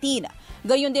COVID-19.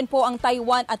 Gayon din po ang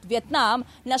Taiwan at Vietnam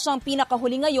na siyang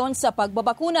pinakahuli ngayon sa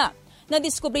pagbabakuna.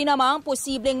 Nadiskubre namang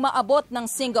posibleng maabot ng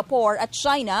Singapore at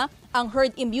China ang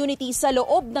herd immunity sa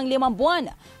loob ng 5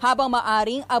 buwan, habang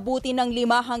maaring abutin ng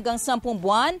 5 hanggang 10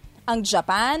 buwan ang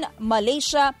Japan,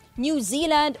 Malaysia, New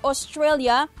Zealand,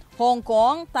 Australia, Hong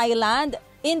Kong, Thailand,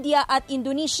 India at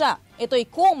Indonesia. Ito'y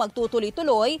kung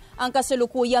magtutuloy-tuloy ang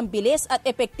kasalukuyang bilis at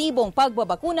epektibong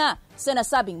pagbabakuna sa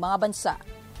nasabing mga bansa.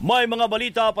 May mga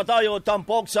balita pa tayo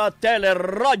tampok sa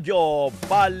Radyo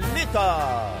Balita.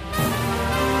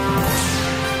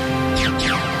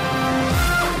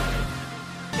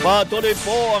 Patuloy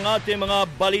po ang ating mga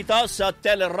balita sa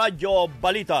Radyo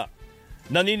Balita.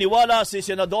 Naniniwala si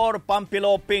Senador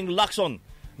Pampilo Ping Lacson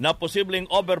na posibleng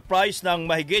overprice ng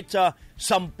mahigit sa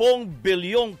 10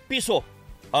 bilyong piso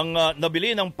ang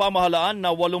nabili ng pamahalaan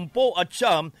na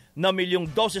 89 na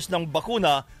milyong doses ng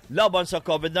bakuna laban sa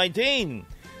COVID-19.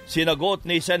 Sinagot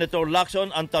ni Senator Lacson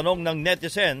ang tanong ng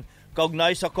netizen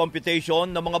kaugnay sa computation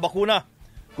ng mga bakuna,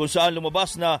 kung saan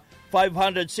lumabas na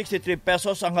 563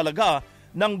 pesos ang halaga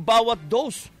ng bawat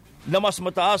dose, na mas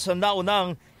mataas sa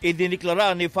naunang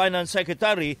idiniklara ni Finance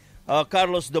Secretary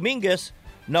Carlos Dominguez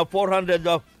na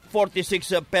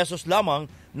 446 pesos lamang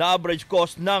na average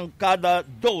cost ng kada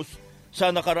dose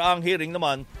sa nakaraang hearing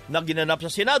naman na ginanap sa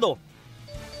Senado.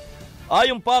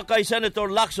 Ayon pa kay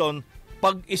Senator Lacson,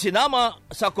 pag isinama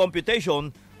sa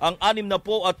computation ang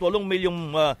 68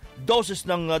 milyong doses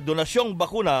ng donasyong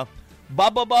bakuna,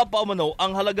 bababa pa umano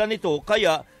ang halaga nito,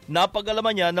 kaya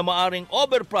napag-alaman niya na maaring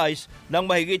overprice ng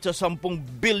mahigit sa 10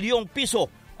 bilyong piso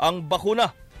ang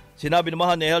bakuna. Sinabi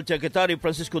naman ni Health Secretary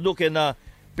Francisco Duque na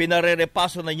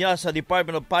pinarerepaso na niya sa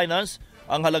Department of Finance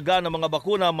ang halaga ng mga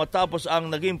bakuna matapos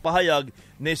ang naging pahayag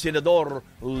ni Senador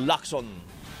Lacson.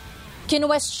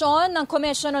 Kinwestiyon ng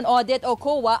Commission on Audit o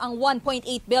COA ang 1.8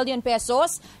 billion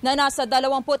pesos na nasa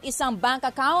 21 bank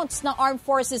accounts ng Armed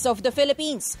Forces of the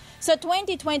Philippines. Sa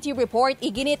 2020 report,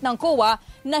 iginit ng COA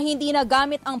na hindi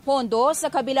nagamit ang pondo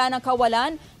sa kabila ng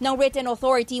kawalan ng written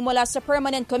authority mula sa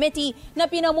Permanent Committee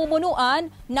na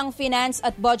pinamumunuan ng Finance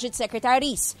at Budget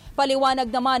Secretaries.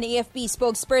 Paliwanag naman ni AFP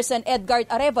spokesperson Edgar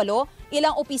Arevalo,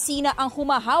 ilang opisina ang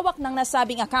humahawak ng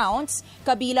nasabing accounts,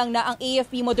 kabilang na ang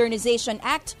AFP Modernization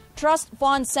Act, Trust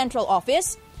Fund Central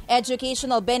Office,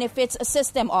 Educational Benefits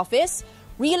System Office,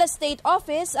 Real Estate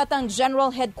Office at ang General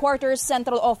Headquarters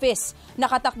Central Office.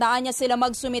 Nakatakdaan niya sila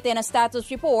magsumite ng status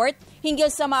report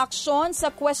hinggil sa maaksyon sa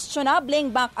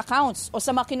questionableng bank accounts o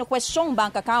sa makinukwestyong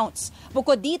bank accounts.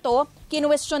 Bukod dito,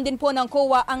 kinwestiyon din po ng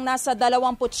COA ang nasa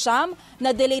 29 na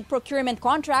delayed procurement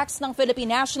contracts ng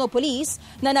Philippine National Police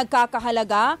na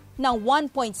nagkakahalaga ng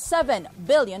 1.7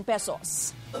 billion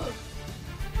pesos.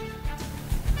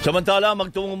 Samantala,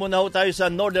 magtungo muna ho tayo sa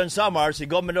Northern Samar, si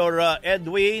Governor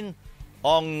Edwin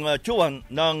Ong Chuan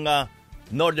ng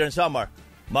Northern Samar.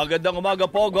 Magandang umaga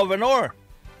po, Governor.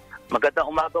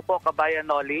 Magandang umaga po, Kabayan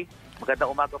Noli.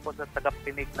 Magandang umaga po sa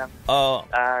tagapakinig ng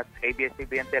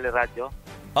ABS-CBN Teleradyo.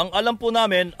 Ang alam po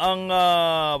namin, ang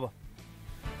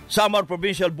Samar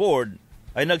Provincial Board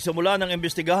ay nagsimula ng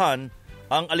imbestigahan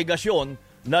ang aligasyon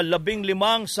na 15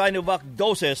 Sinovac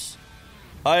doses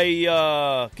ay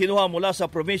kinuha mula sa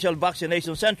Provincial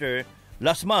Vaccination Center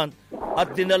last month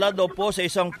at dinala daw po sa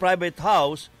isang private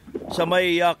house sa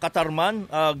may Katarman,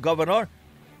 Governor.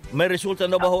 May resulta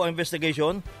na ba ho ang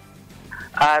investigation?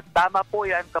 Tama po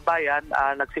yan, Kabayan.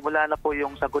 Nagsimula na po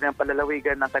yung Sangguniang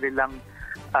Palalawigan ng kanilang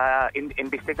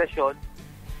investigasyon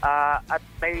at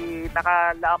may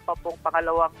nakalaan pa pong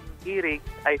pangalawang hearing.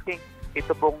 I think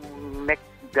ito pong next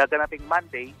gaganaping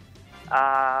Monday.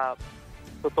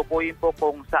 Tutukuyin po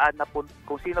kung saan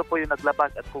kung sino po yung naglabas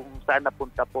at kung saan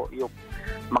napunta po yung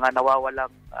mga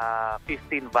nawawalang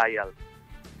 15 vials.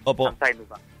 Opo. Ng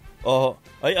Sinovac. Oho.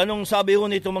 Ay anong sabi ho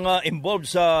nito mga involved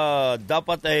sa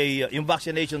dapat ay yung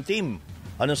vaccination team?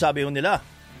 Anong sabi ho nila?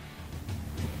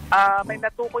 May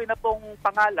natukoy na pong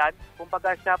pangalan.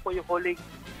 Kumbaga siya po yung huling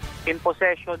in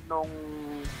possession nung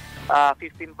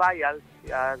 15 vials,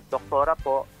 doktora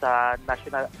po sa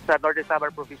Northern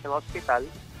Samar Provincial Hospital.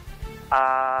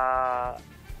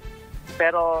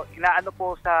 Pero inaano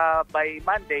po sa by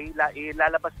Monday,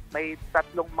 ilalabas may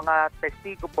 3 mga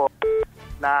testigo po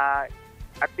na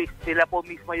at least sila po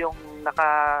mismo yung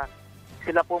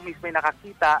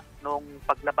nakakita nung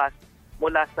paglabas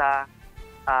mula sa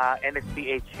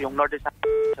NSPH, yung Northern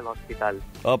Samar Hospital.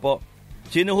 Opo.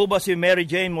 Sino ho ba si Mary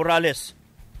Jane Morales?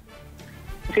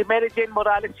 Si Mary Jane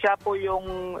Morales, siya po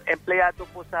yung empleyado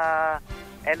po sa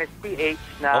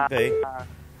NSPH na okay.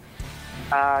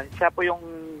 Siya po yung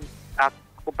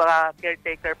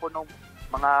caretaker po ng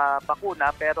mga bakuna,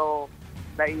 pero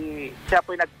siya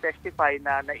po yung nag-testify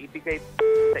na naibigay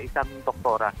sa isang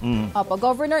doktora. Opo,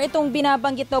 Governor, itong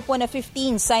binabanggit daw po na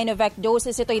 15 Sinovac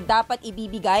doses, ito'y dapat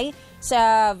ibibigay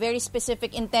sa very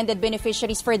specific intended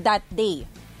beneficiaries for that day.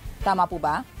 Tama po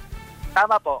ba?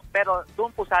 Tama po, pero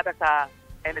doon po sana sa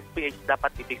NSPH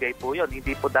dapat ibigay po yun.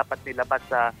 Hindi po dapat nilabas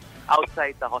sa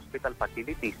outside the hospital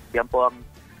facilities. Yan po ang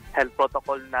health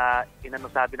protocol na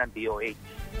sabi ng DOH.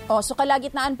 So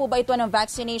kalagitnaan po ba ito ng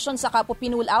vaccination saka po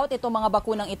pinull out itong mga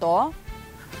bakunang ito?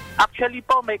 Actually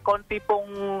po, may konti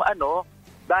pong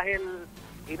dahil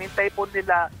inintay po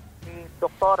nila ni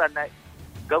doktora na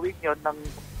gawin yon ng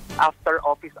after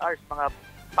office hours, mga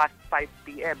past 5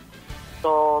 p.m.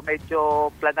 So,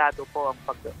 medyo planado po ang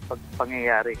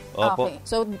pangyayari. Okay.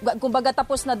 So, kumbaga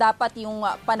tapos na dapat yung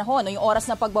panahon o yung oras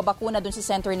na pagbabakuna dun sa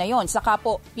center na yon. Saka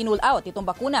po, pinull out itong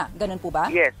bakuna. Ganun po ba?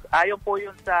 Yes. Ayon po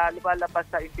yun sa lumalabas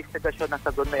sa investigasyon ng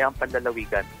Sagunayang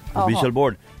Panlalawigan. Provincial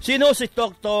Board. Sino si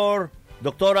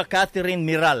Doktora Catherine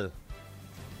Miral?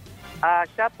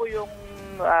 Siya po yung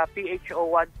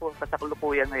PHO 1 po sa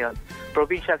kasalukuyan ngayon.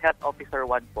 Provincial Health Officer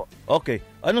 1 po. Okay.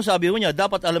 Anong sabi ho niya?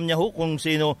 Dapat alam niya ho kung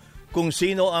sino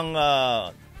ang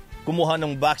kumuha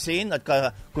ng vaccine at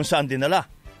kung saan dinala.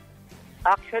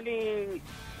 Actually,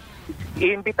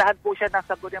 iimbitahan po siya ng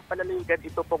Sagunayang Panlalawigan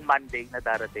ito pong Monday na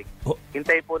darating.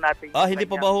 Hintayin po natin.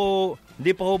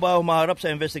 Hindi pa ba humaharap sa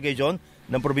investigation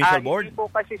ng Provincial Board? Hindi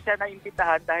po kasi siya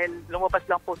naimbitahan dahil lumabas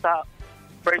lang po sa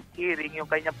first hearing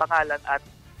yung kanyang pangalan at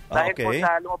dahil po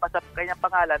sa lumabas sa kanyang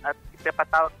pangalan at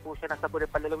ipapatawag po siya ng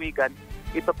Sagunayang Panlalawigan,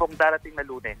 ito pong darating na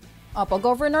Lunes. Opo,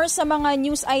 Governor, sa mga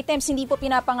news items, hindi po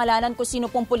pinapangalanan kung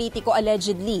sino pong politiko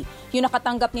allegedly yung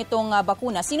nakatanggap nitong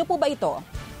bakuna. Sino po ba ito?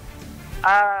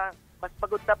 Mas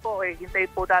maganda po, hintayin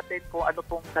po natin kung ano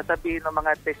pong sasabihin ng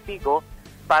mga testigo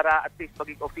para at least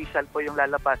maging official po yung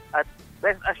lalabas. At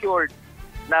rest assured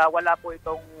na wala po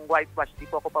itong whitewash. Di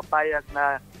po ako papayag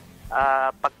na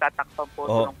pagtatakpan po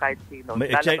ng kahit sino.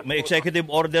 May executive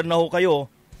order na ho kayo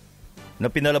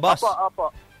na pinalabas?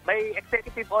 Opo. May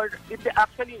executive order.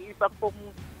 Actually, ibang pong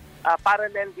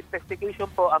parallel investigation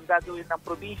po ang gagawin ng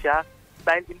probinsya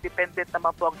dahil independent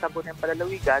naman po ang Sagunayang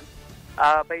Panlalawigan.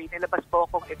 May nilabas po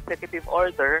akong executive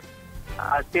order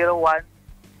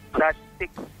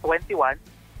 01-621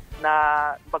 na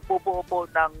magbubuo po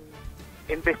ng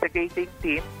investigating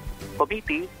team,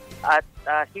 committee at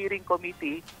hearing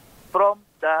committee from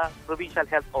the Provincial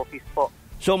Health Office po.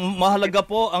 So mahalaga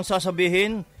po ang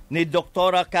sasabihin ni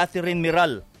Doktora Catherine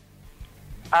Miral?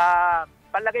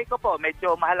 Palagay ko po,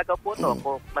 medyo mahalaga po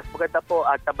ito. Mas maganda po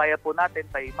at tabayan po natin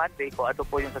by Monday kung ano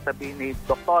po yung sasabihin ni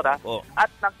Doktora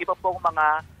at ng iba pong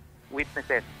mga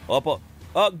witnesses. Opo.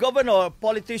 Governor,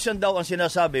 politician daw ang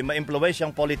sinasabi,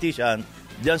 ma-impluensyang politician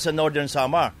dyan sa Northern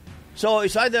Samar. So,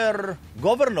 it's either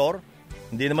governor,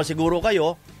 hindi naman siguro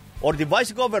kayo, or the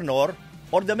vice governor,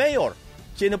 or the mayor.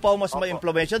 Sino pa mas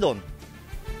ma-impluensya doon?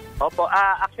 Opo.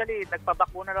 Actually,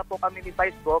 nagpabakuna na po kami ni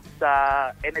Vice Gov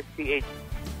sa NSPH.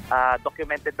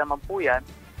 Documented naman po yan.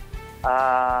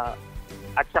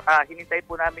 At saka hinintay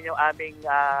po namin yung aming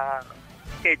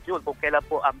schedule kung kailan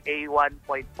po ang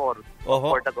A1.4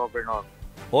 for the governor.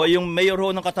 Yung mayor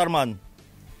ho ng Katarman?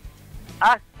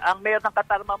 Ang mayor ng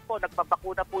Katarman po,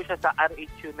 nagpapakuna po siya sa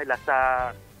RHU nila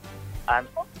sa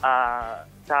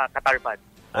Katarman.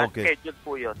 Schedule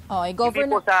po yun. Hindi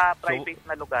po sa private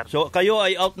na lugar. So kayo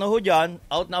ay out na ho dyan,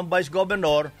 out na ang vice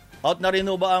governor, out na rin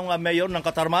ho ba ang mayor ng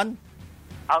Katarman?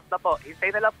 Out na po.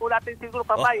 Hintayin na lang po natin siguro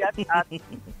pabayat at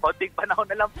konting panahon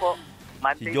na lang po.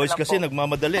 Si Joyce kasi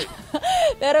nagmamadali.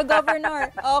 Pero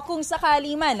Governor, kung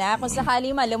sakali man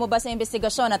lumabas sa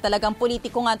investigasyon na talagang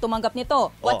politiko nga tumanggap nito,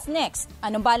 what's next?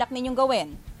 Anong balak ninyong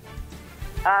gawin?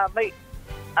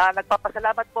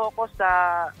 Nagpapasalamat po ako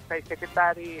kay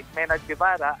Secretary Menard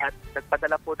Guevara at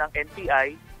nagpadala po ng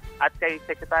NBI at kay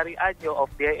Secretary Anyo of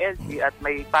DILG at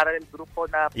may parallel group po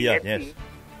na PNP.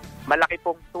 Malaki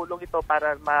pong tulong ito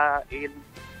para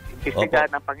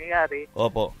ma-imbestigahan ng pangyayari.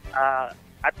 Opo.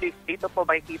 At least dito po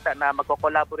makikita na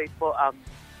magko-collaborate po ang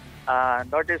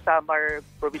Northern Samar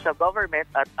Provincial Government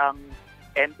at ang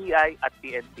NBI at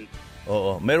PNP.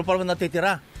 Oo. Meron pa rin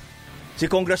natitira. Si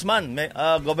Congressman,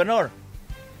 Governor.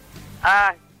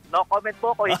 No comment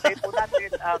po ko. Hintayin po natin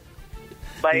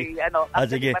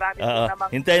sige.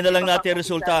 Hintayin na lang natin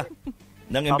resulta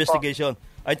ng investigation.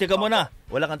 Ay, teka muna.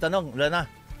 Wala kang tanong. Wala na.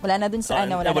 Wala na dun sa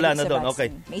wala na dun. Okay.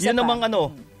 Yun namang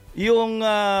yung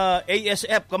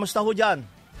ASF, kamusta ho dyan?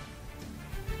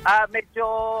 Medyo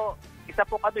isa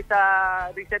po kami sa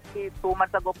recently 2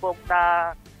 months ago po na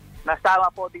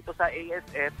nasama po dito sa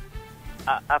ASF,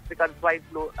 African Swine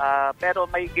Flu. Pero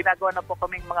may ginagawa na po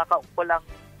kaming mga kaukulang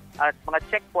at mga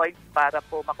checkpoints para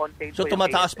po makontain po yung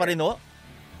tumataas ASF. Pa rin ho?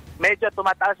 Medyo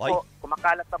tumataas po.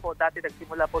 Kumakalat na po. Dati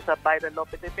nagsimula po sa Viral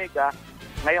Lope de Vega.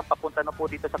 Ngayon papunta na po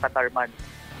dito sa Katarman.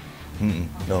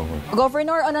 No.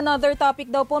 Governor, on another topic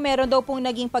daw po, meron daw pong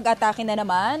naging pag-atake na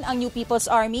naman ang New People's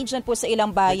Army dyan po sa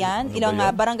ilang bayan, ilang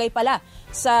barangay pala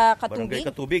sa Katubig. Barangay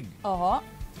Katubig. Oho.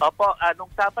 Opo, nung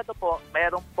Sabado po,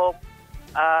 meron pong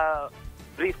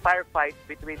brief firefight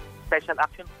between Special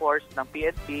Action Force ng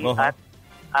PNP at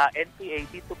NPA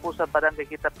dito po sa Barangay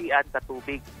Kitapian,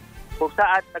 Katubig. Kung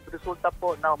saan nagresulta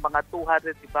po ng mga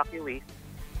 200 evacuees,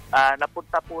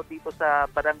 napunta po dito sa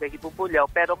Barangay Hibubulyaw.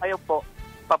 Pero ngayon po,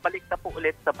 pabalik na po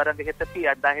ulit sa Barangay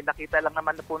Kitapian dahil nakita lang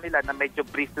naman na po nila na medyo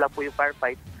brief lang po yung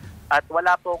firefight at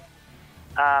wala pong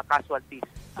casualties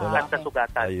at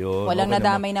nasugatan. Ayun, walang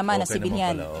nadamay naman na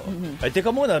sibilyan. Ay,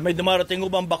 teka muna, may dumarating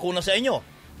ubang bakuna sa inyo?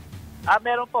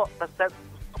 Meron po. Basta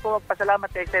po magpasalamat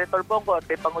kay Senator Bongo at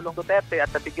kay Pangulong Duterte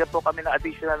at nabigyan po kami ng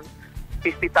additional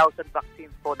 50,000 vaccines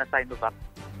po na Sinovac.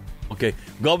 Okay.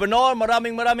 Governor,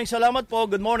 maraming salamat po.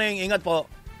 Good morning. Ingat po.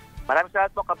 Maraming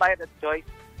salamat po, Kabayan at Joyce.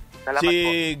 Salamat si po.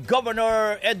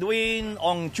 Governor Edwin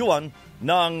Ongchuan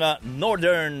ng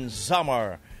Northern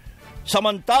Samar.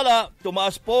 Samantala,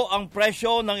 tumaas po ang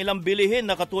presyo ng ilang bilihin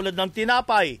na katulad ng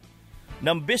tinapay,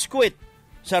 ng biskwit,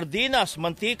 sardinas,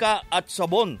 mantika at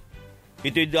sabon.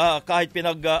 Ito'y kahit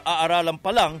pinag-aaralan pa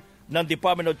lang ng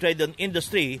Department of Trade and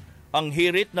Industry ang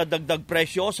hirit na dagdag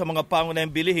presyo sa mga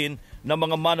pangunahing bilihin ng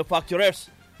mga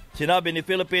manufacturers. Sinabi ni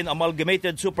Philippine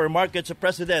Amalgamated Supermarkets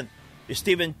President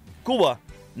Stephen Cuba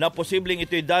na posibleng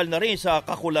ito'y dahil na rin sa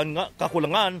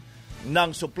kakulangan ng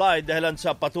supply dahilan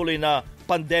sa patuloy na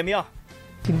pandemya.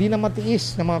 Hindi na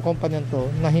matiis ng mga kumpanya to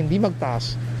na hindi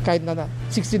magtaas kahit na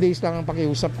 60 days lang ang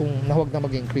pakiusap kung na huwag na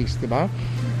mag-increase, di ba?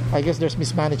 I guess there's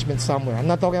mismanagement somewhere. I'm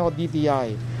not talking about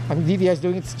DTI. I mean, DTI is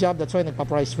doing its job, that's why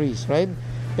nagpa-price freeze, right?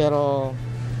 Pero,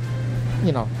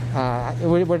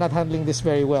 we're not handling this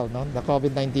very well, no? The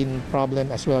COVID-19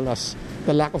 problem as well as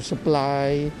the lack of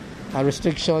supply,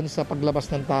 restrictions sa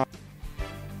paglabas ng tao.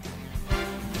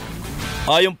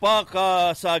 Ayon pa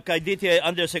sa kay DTI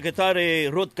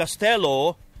Undersecretary Ruth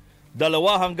Castelo, 2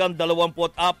 hanggang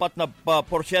 24%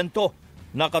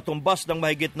 na katumbas ng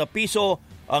mahigit na piso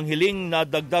ang hiling na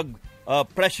dagdag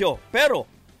presyo. Pero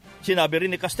sinabi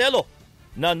rin ni Castelo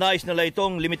na nais nila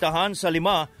itong limitahan sa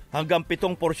 5 hanggang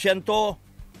 7%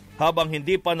 habang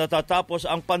hindi pa natatapos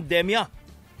ang pandemya.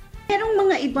 Merong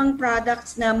mga ibang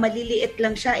products na maliliit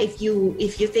lang siya if you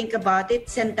think about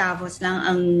it, centavos lang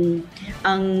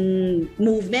ang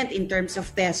movement in terms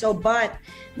of peso, but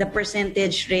the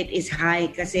percentage rate is high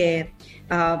kasi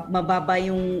mababa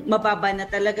na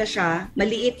talaga siya.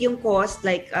 Maliit yung cost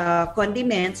like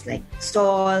condiments like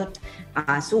salt,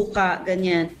 suka,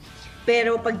 ganyan.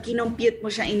 Pero pag kinompute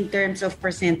mo siya in terms of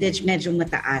percentage, medyo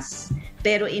mataas.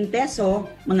 Pero in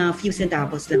peso, mga few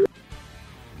centavos lang.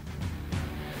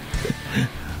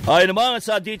 Ayon naman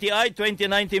sa DTI,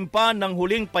 2019 pa nang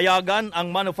huling payagan ang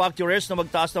manufacturers na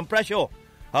magtaas ng presyo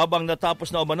habang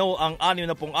natapos na umano ang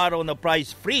 60 araw na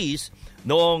price freeze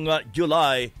noong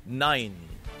July 9.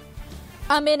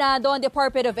 Aminado ang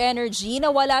Department of Energy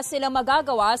na wala silang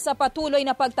magagawa sa patuloy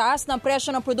na pagtaas ng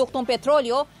presyo ng produktong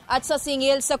petrolyo at sa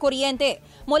singil sa kuryente.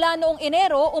 Mula noong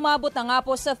Enero, umabot na nga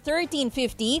po sa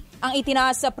 13.50 ang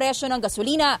itinaas sa presyo ng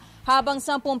gasolina, habang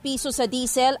 10 piso sa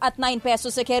diesel at 9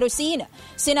 pesos sa kerosene.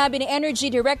 Sinabi ni Energy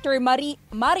Director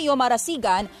Mario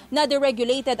Marasigan na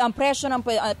deregulated ang presyo ng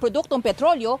produktong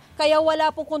petrolyo kaya wala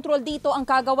pong kontrol dito ang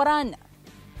kagawaran.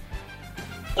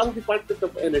 Ang Department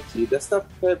of Energy does not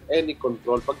have any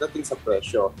control pagdating sa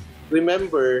presyo.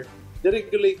 Remember,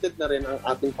 deregulated na rin ang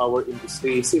ating power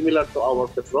industry similar to our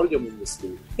petroleum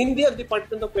industry. Hindi ang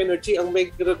Department of Energy ang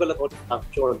may regulatory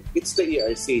function. It's the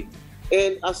ERC.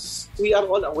 And as we are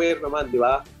all aware naman, di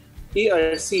ba,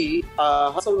 ERC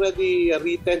has already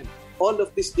written all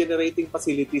of these generating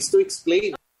facilities to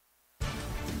explain.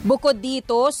 Bukod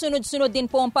dito, sunod-sunod din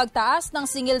po ang pagtaas ng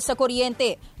singil sa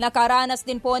kuryente. Nakaranas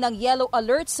din po ng yellow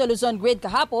alert sa Luzon Grid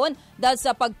kahapon dahil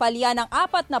sa pagpalya ng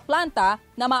 4 na planta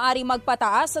na maaaring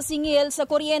magpataas sa singil sa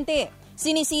kuryente.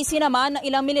 Sinisisi naman ng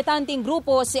ilang militanteng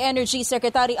grupo si Energy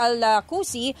Secretary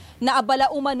Al-Cusi na abala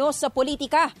umano sa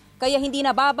politika, kaya hindi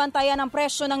nababantayan ang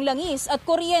presyo ng langis at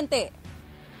kuryente.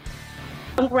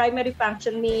 Ang primary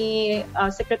function ni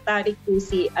Secretary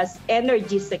Cusi as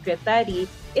Energy Secretary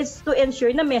is to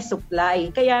ensure na may supply.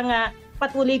 Kaya nga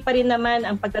patuloy pa rin naman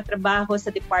ang pagtatrabaho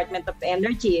sa Department of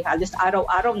Energy. Halos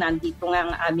araw-araw nandito nga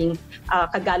ang aming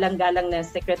kagalang-galang na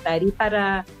secretary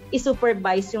para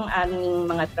i-supervise yung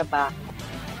aming mga trabaho.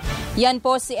 Yan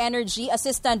po si Energy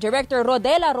Assistant Director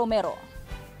Rodela Romero.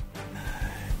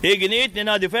 Iginiit ni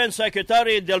na Defense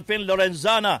Secretary Delfin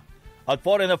Lorenzana at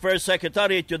Foreign Affairs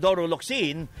Secretary Teodoro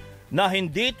Locsin na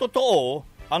hindi totoo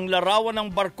ang larawan ng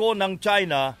barko ng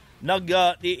China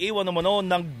nag-iiwan naman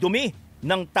ng dumi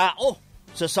ng tao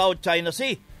sa South China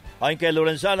Sea. Ayon kay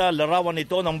Lorenzana, larawan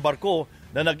ito ng barko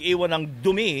na nag-iwan ng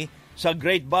dumi sa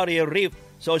Great Barrier Reef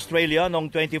sa Australia noong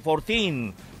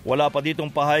 2014. Wala pa ditong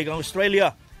pahayag ang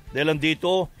Australia. Dahil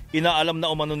dito, inaalam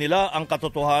na umano nila ang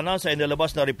katotohanan sa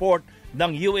inilabas na report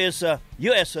ng US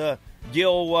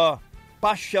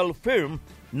geospatial firm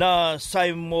na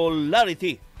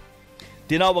Similarity.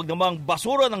 Tinawag namang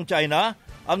basura ng China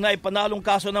ang naipanalong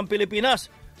kaso ng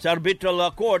Pilipinas sa arbitral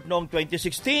court noong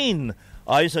 2016.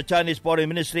 Ayon sa Chinese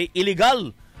Foreign Ministry,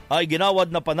 illegal ay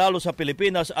ginawad na panalo sa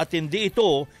Pilipinas at hindi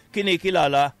ito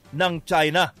kinikilala ng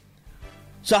China.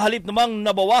 Sa halip namang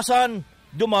nabawasan,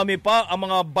 dumami pa ang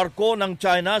mga barko ng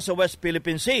China sa West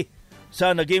Philippine Sea.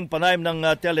 Sa naging panayam ng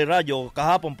teleradyo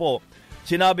kahapon po,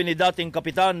 sinabi ni dating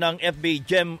kapitan ng FB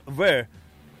Jem Ver,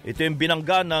 ito yung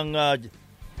binangga ng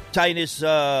Chinese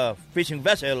fishing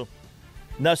vessel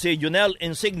na si Junel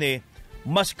Insigne,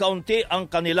 mas kaunti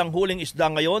ang kanilang huling isda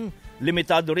ngayon.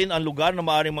 Limitado rin ang lugar na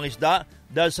maaaring mga isda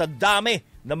dahil sa dami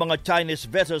ng mga Chinese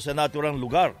vessels sa naturang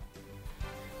lugar.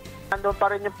 Nandun pa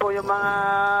rin po yung mga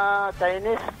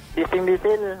Chinese fishing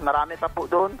vessel. Marami pa po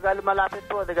doon. Kaya malapit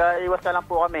po, iwas na lang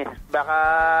po kami. Baka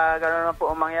gano'n na po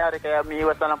ang mangyari, kaya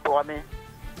umiiwas na lang po kami.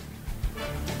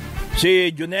 Si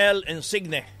Junel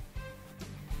Insigne.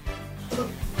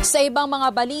 Sa ibang mga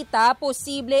balita,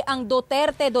 posible ang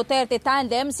Duterte-Duterte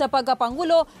tandem sa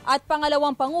pagkapangulo at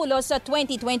pangalawang pangulo sa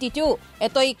 2022.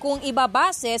 Ito'y kung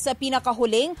ibabase sa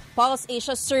pinakahuling Pulse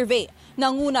Asia Survey.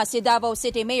 Nanguna si Davao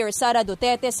City Mayor Sara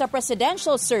Duterte sa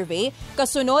presidential survey,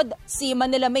 kasunod si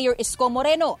Manila Mayor Isko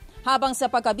Moreno. Habang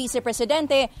sa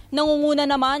pagka-vice-presidente, nangunguna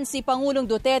naman si Pangulong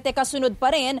Duterte, kasunod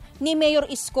pa rin ni Mayor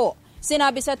Isko.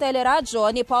 Sinabi sa teleradyo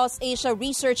ni Pulse Asia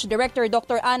Research Director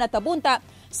Dr. Ana Tabunta,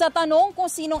 sa tanong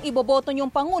kung sinong iboboto niyong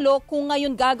Pangulo kung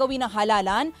ngayon gagawin ng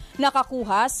halalan,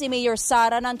 nakakuha si Mayor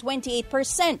Sara ng 28%,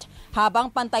 habang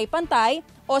pantay-pantay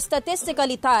o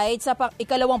statistically tied sa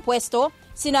ikalawang pwesto,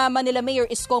 sinama nila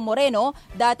Mayor Isko Moreno,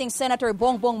 dating Senator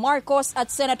Bongbong Marcos at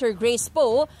Senator Grace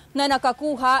Poe na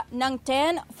nakakuha ng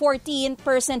 10-14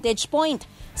 percentage point.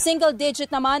 Single digit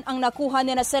naman ang nakuha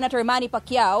nila Senator Manny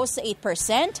Pacquiao sa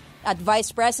 8%, at Vice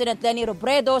President Leni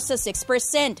Robredo sa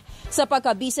 6%. Sa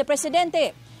pagka-vice-presidente,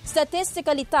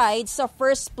 statistically tied sa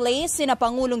first place sina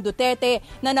Pangulong Duterte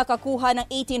na nakakuha ng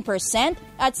 18%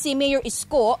 at si Mayor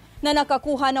Isko na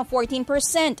nakakuha ng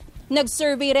 14%.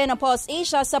 Nag-survey rin ang Pulse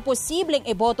Asia sa posibleng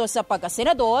iboto sa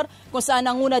pagkasenador kung saan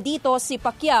nanguna dito si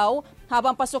Pacquiao,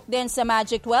 habang pasok din sa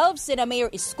Magic 12 sina Mayor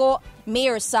Isko,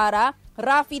 Mayor Sara,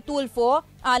 Raffy Tulfo,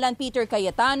 Alan Peter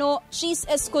Cayetano, Cheese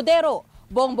Escudero,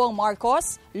 Bongbong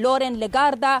Marcos, Loren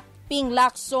Legarda, Ping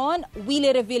Lacson,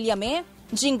 Willie Revillame,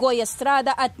 Jinggoy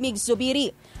Estrada at Mig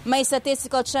Zubiri. May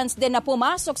statistical chance din na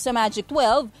pumasok sa Magic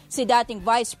 12 si dating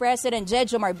Vice President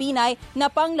Jejo Marbinay na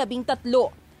pang-13.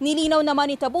 Nilinaw naman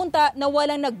ni Tabunta na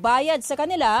walang nagbayad sa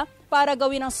kanila para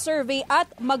gawin ang survey at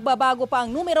magbabago pa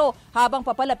ang numero habang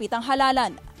papalapit ang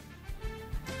halalan.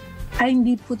 Ay,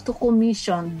 hindi po to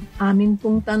commission. Amin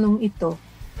pong tanong ito.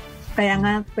 Kaya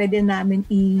nga pwede namin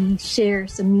i-share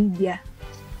sa media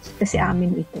kasi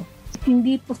amin ito.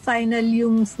 Hindi po final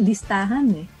yung listahan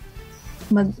eh.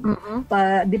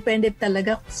 Depende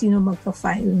talaga kung sino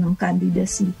magpa-file ng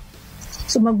candidacy.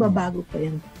 So magbabago pa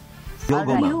yan.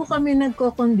 Hindi po kami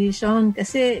nagko-condition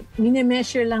kasi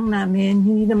mini-measure lang namin.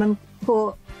 Hindi naman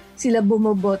po sila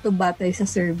bumoboto batay sa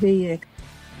survey eh.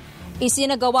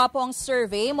 Isinagawa po ang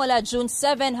survey mula June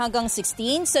 7 hanggang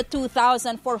 16 sa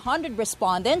 2,400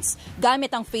 respondents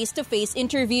gamit ang face-to-face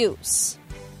interviews.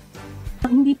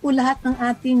 Hindi po lahat ng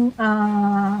ating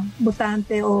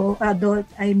botante o adult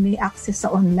ay may access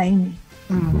sa online.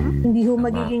 Hindi ho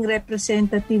magiging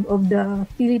representative of the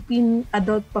Philippine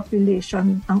adult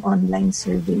population ang online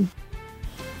survey.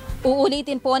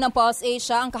 Uulitin po ng Pulse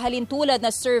Asia ang kahalintulad na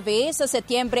survey sa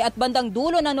Setyembre at bandang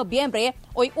dulo ng Nobyembre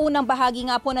o unang bahagi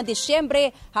nga po ng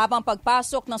Disyembre, habang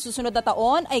pagpasok ng susunod na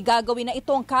taon ay gagawin na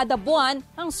itong kada buwan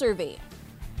ang survey.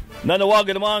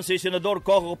 Nanawagan naman si Senador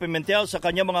Coco Pimentel sa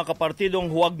kanyang mga kapartidong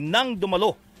huwag nang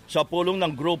dumalo sa pulong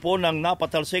ng grupo ng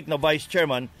napatalsik na Vice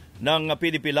Chairman ng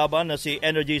PDP Laban na si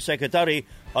Energy Secretary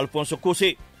Alfonso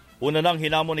Cusi. Una nang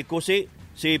hinamon ni Cusi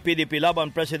si PDP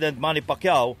Laban President Manny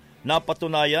Pacquiao na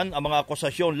patunayan ang mga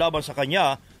akusasyon laban sa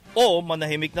kanya o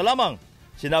manahimik na lamang.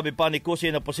 Sinabi pa ni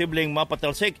Cusi na posibleng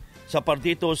mapatalsik sa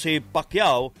partido si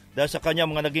Pacquiao dahil sa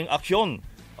kanyang mga naging aksyon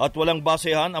at walang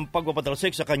basehan ang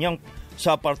pagpapatalsik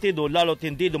sa partido lalo't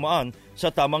hindi dumaan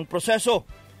sa tamang proseso.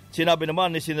 Sinabi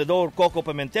naman ni Senador Coco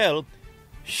Pimentel,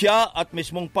 siya at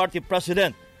mismong party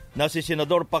president na si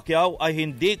Senador Pacquiao ay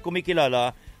hindi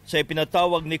kumikilala sa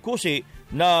ipinatawag ni Cusi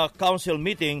na council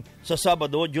meeting sa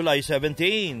Sabado, July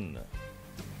 17.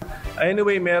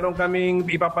 Anyway, meron kaming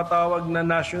ipapatawag na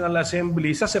National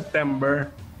Assembly sa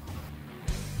September.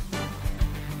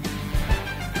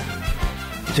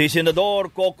 Si Senador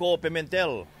Coco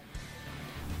Pimentel.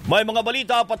 May mga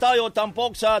balita pa tayo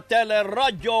tampok sa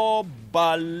Teleradyo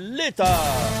Balita.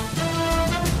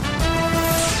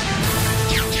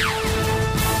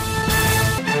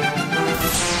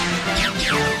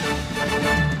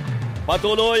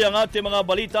 Patuloy ang ating mga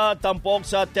balita tampok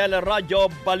sa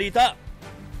Teleradyo Balita.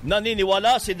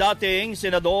 Naniniwala si dating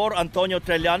Senador Antonio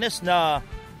Trillanes na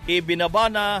ibinaba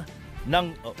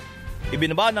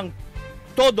ng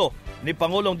todo ni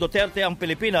Pangulong Duterte ang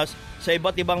Pilipinas sa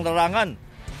iba't ibang larangan.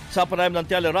 Sa panayam ng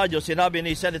Teleradyo, sinabi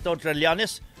ni Senator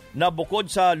Trillanes na bukod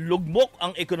sa lugmok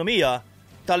ang ekonomiya,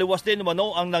 taliwas din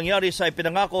umano ang nangyari sa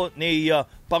ipinangako ni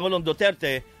Pangulong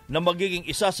Duterte na magiging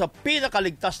isa sa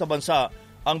pinakaligtas na bansa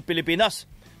ang Pilipinas.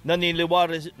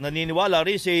 Naniniwala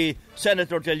rin si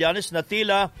Senator Trillanes na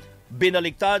tila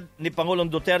binaligtad ni Pangulong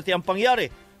Duterte ang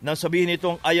pangyari nang sabihin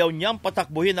nitong ayaw niyang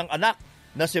patakbuhin ang anak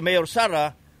na si Mayor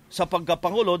Sara sa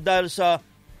pagkapangulo dahil sa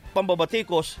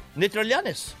pambabatikos ni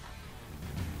Trillanes.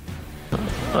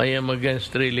 I am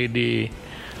against really the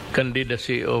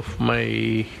candidacy of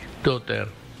my daughter.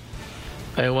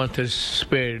 I want her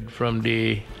spared from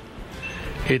the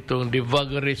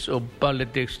vagaries of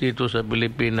politics dito sa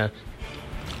Pilipinas.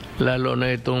 Lalo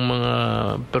na itong mga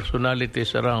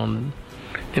personalities around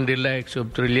in the likes of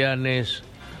Trillanes,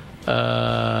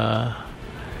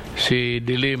 si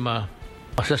Dilima.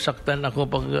 Masasaktan ako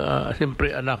pag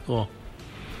siyempre anak ko.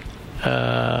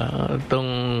 Itong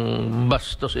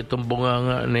bastos, itong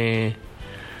bunganga ni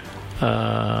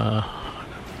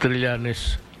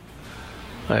Trillanes.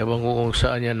 Ewan ko kung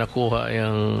saan niya nakuha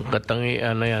yung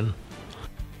katangian na yan.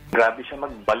 Grabe siya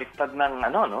magbaliktad ng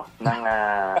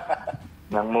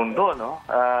ng mundo, no?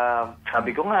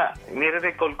 Sabi ko nga,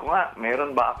 nire-recall ko nga,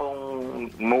 meron ba akong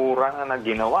mura na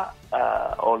ginawa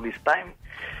all this time?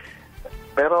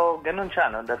 Pero ganun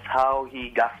siya, no? That's how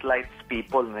he gaslights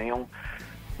people, no? Yung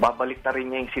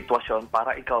babaliktarin niya yung sitwasyon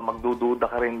para ikaw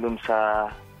magdududa ka rin dun sa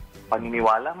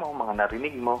paniniwala mo, mga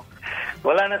narinig mo.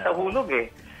 Wala na sa hulog eh.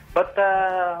 But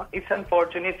it's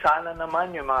unfortunate, sana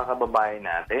naman yung mga kababayan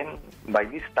natin, by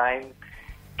this time,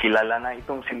 kilala na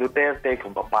itong si Duterte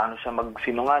kung paano siya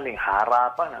magsinungaling,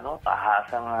 harapan, ano,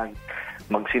 tahasang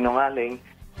magsinungaling.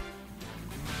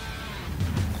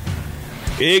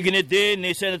 Iginit din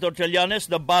ni Senator Trillanes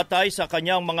na batay sa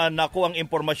kanyang mga nakuang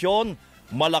impormasyon,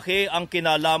 malaki ang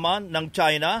kinalaman ng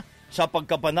China sa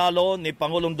pagkapanalo ni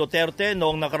Pangulong Duterte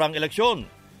noong nakarang eleksyon.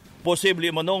 Posible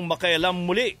manong makialam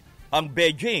muli ang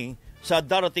Beijing sa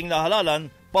darating na halalan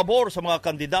pabor sa mga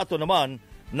kandidato naman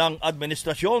ng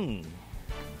administrasyon.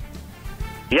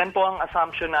 Yan po ang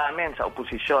assumption namin sa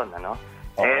oposisyon, ano?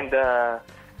 And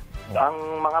ang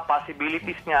mga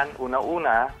possibilities niyan,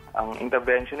 una-una, ang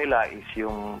intervention nila is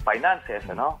yung finances,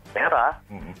 ano? Pera.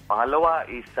 Pangalawa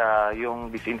is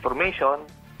yung disinformation,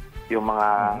 yung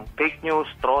mga fake news,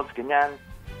 trolls, ganyan.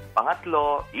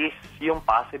 Pangatlo is yung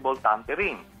possible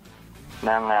tampering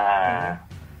ng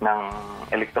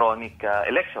electronic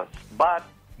elections. But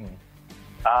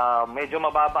medyo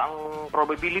mababa ang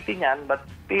probability niyan, but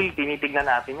still tinitignan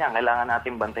natin yan. Kailangan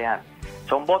natin bantayan.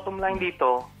 So, ang bottom line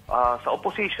dito, sa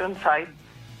opposition side,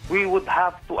 we would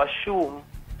have to assume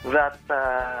that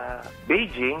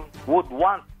Beijing would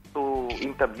want to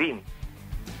intervene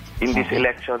in these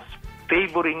elections,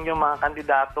 favoring yung mga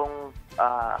kandidatong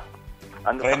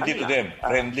friendly to them.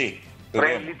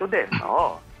 Friendly to them,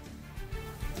 oo.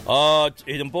 At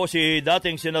ito po si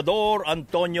dating Senador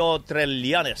Antonio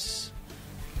Trillanes.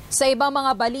 Sa ibang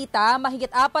mga balita,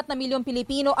 mahigit 4 na milyong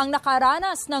Pilipino ang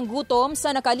nakaranas ng gutom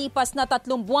sa nakalipas na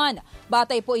 3 buwan.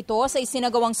 Batay po ito sa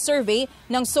isinagawang survey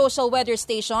ng social weather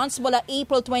stations mula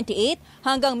April 28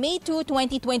 hanggang May 2,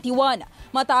 2021.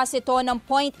 Mataas ito ng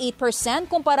 0.8%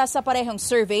 kumpara sa parehong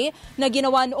survey na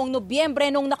ginawa noong Nobyembre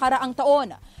noong nakaraang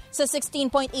taon. Sa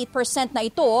 16.8% na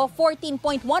ito,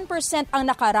 14.1% ang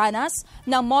nakaranas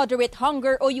ng moderate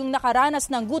hunger o yung nakaranas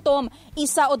ng gutom 1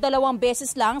 o 2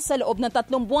 beses lang sa loob ng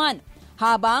 3 buwan.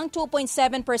 Habang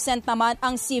 2.7% naman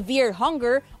ang severe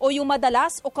hunger o yung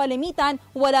madalas o kalimitan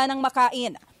wala nang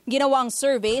makain. Ginawa ang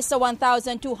survey sa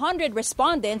 1,200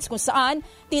 respondents kung saan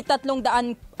 300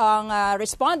 ang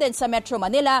respondents sa Metro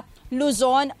Manila,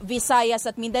 Luzon, Visayas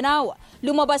at Mindanao.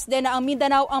 Lumabas din na ang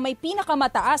Mindanao ang may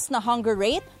pinakamataas na hunger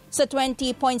rate sa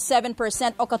 20.7%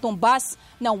 o katumbas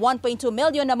ng 1.2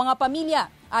 million na mga pamilya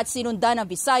at sinundan ng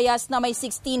Visayas na may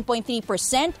 16.3%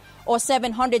 o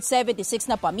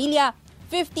 776 na pamilya,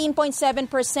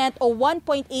 15.7% o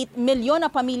 1.8 milyon na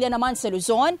pamilya naman sa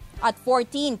Luzon at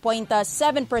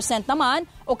 14.7% naman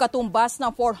o katumbas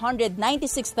ng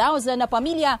 496,000 na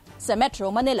pamilya sa Metro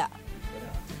Manila.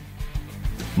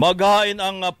 Maghahain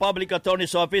ang Public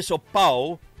Attorney's Office o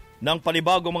PAO ng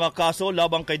panibagong mga kaso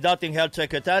labang kay dating Health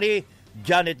Secretary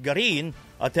Janet Garin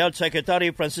at Health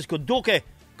Secretary Francisco Duque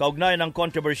kaugnay ng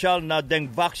controversial na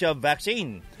Dengvaxia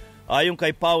vaccine. Ayon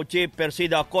kay PAO Chief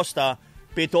Persida Acosta,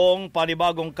 7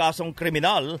 panibagong kasong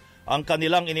kriminal ang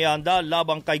kanilang inihanda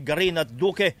labang kay Garin at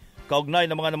Duque kaugnay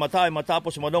ng mga namatay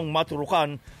matapos manong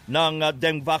maturukan ng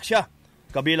Dengvaxia.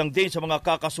 Kabilang din sa mga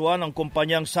kakasuhan ng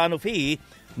kumpanyang Sanofi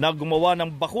na gumawa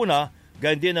ng bakuna,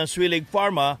 gayon din ng Swilig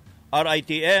Pharma,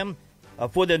 RITM,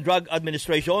 Food and Drug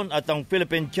Administration at ang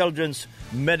Philippine Children's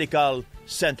Medical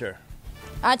Center.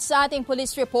 At sa ating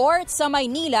police report, sa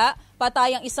Maynila,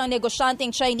 patay ang isang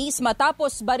negosyanteng Chinese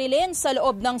matapos barilin sa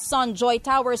loob ng Sunjoy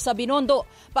Tower sa Binondo.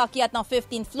 Paakyat ng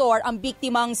 15th floor ang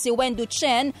biktimang si Wendu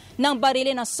Chen nang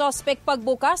barilin ng suspect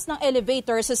pagbukas ng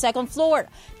elevator sa 2nd floor.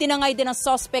 Tinangay din ng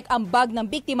suspect ang bag ng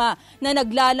biktima na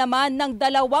naglalaman ng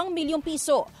 2 milyong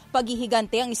piso.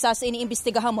 Paghihigante ang isa sa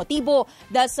iniimbestigahang motibo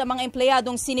dahil sa mga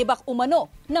empleyadong sinibak umano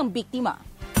ng biktima.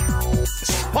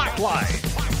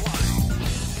 Spotlight!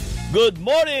 Good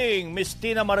morning, Miss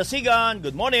Tina Marasigan.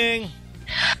 Good morning.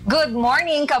 Good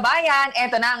morning, kabayan.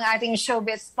 Ito na ang ating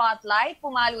showbiz spotlight.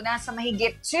 Pumalo na sa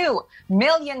mahigit 2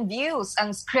 million views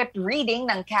ang script reading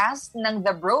ng cast ng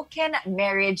The Broken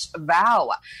Marriage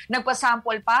Vow.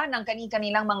 Nagpasample pa ng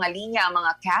kani-kanilang mga linya ang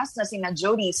mga cast na sina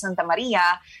Jody Santa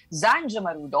Maria, Zanja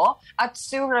Marudo at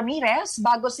Sue Ramirez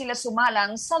bago sila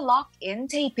sumalang sa lock-in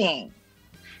taping.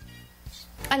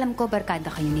 Alam ko barkada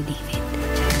kayo ni David.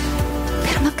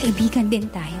 Magkaibigan din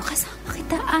tayo. Kasama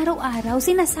kita araw-araw.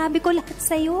 Sinasabi ko lahat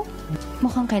sa'yo.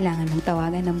 Mukhang kailangan mong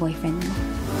tawagan ng boyfriend mo.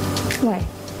 Why?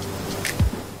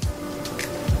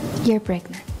 You're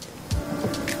pregnant.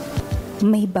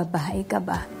 May babae ka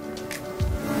ba?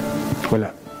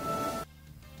 Wala.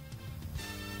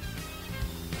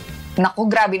 Naku,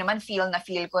 grabe naman, feel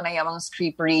ko na yung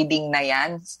script reading na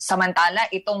yan. Samantala,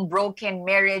 itong Broken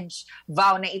Marriage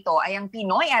Vow na ito ay ang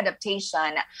Pinoy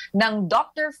adaptation ng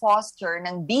Dr. Foster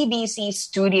ng BBC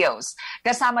Studios.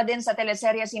 Kasama din sa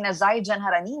teleserye sina Zaijan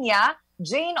Haraninya,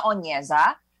 Jane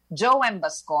Onyeza, Joem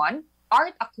Bascon,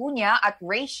 Art Acuña at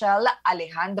Rachel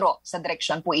Alejandro. Sa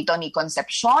direksyon po ito ni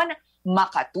Concepcion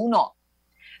Macatuno.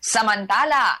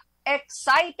 Samantala,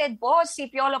 excited po si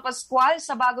Piolo Pascual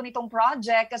sa bago nitong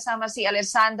project kasama si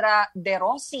Alessandra De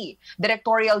Rossi.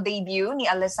 Directorial debut ni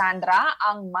Alessandra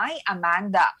ang My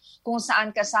Amanda, kung saan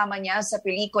kasama niya sa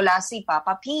pelikula si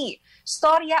Papa P.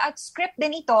 Storya at script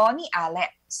din ito ni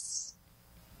Alex.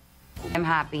 I'm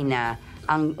happy na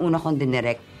ang una kong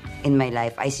dinirect in my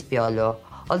life ay si Piolo.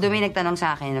 Although may nagtanong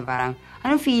sa akin na parang,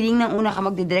 anong feeling nang una ka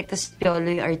magdidirect tas Piolo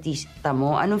yung artista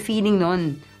mo? Anong feeling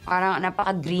nun? Parang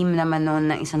napaka-dream naman noon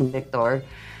ng isang director.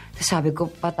 Tapos sabi ko,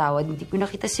 patawad, hindi ko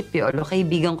nakita si Piolo.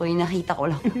 Kaibigan ko yung nakita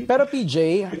ko lang. Pero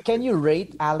PJ, can you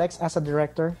rate Alex as a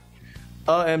director?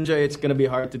 MJ, it's gonna be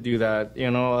hard to do that.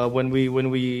 You know, when we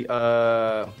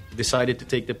decided to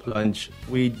take the plunge,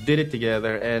 we did it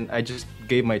together, and I just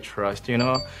gave my trust. You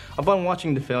know, upon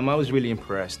watching the film, I was really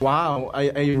impressed. Wow,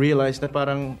 I realized that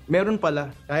parang meron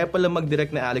pala, kaya pala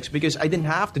mag-direct na Alex because I didn't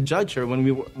have to judge her when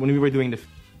we were doing the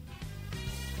film.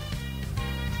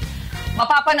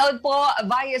 Mapapanood po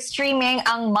via streaming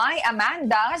ang My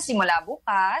Amanda simula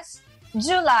bukas,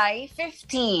 July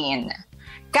 15.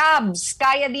 Cabs,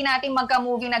 kaya din natin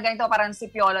magka-movie na ganito parang si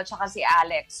Piolo tsaka si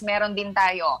Alex. Meron din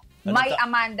tayo. My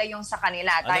Amanda yung sa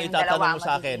kanila. Tayong dalawa ang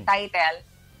magiging title.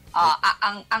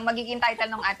 Ang magiging title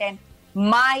ng atin,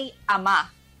 My Ama.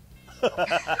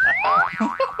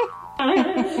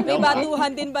 May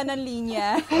batuhan din ba ng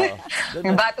linya?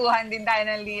 May batuhan din tayo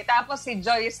ng linya. Tapos si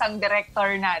Joyce ang director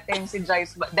natin. Si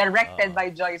Joyce, directed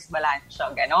by Joyce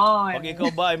Balancho. Ganon. Pag ikaw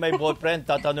ba ay may boyfriend,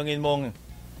 tatanungin mong,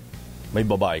 may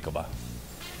babae ka ba?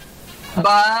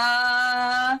 Ba?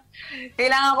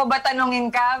 Kailangan ko ba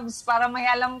tanungin, Cabs, para may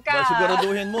alam ka?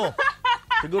 Siguraduhin mo.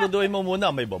 Siguraduhin mo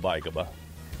muna, may babae ka ba?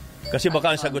 Kasi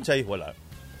baka ang sagot sa'yo, wala.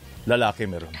 Lalaki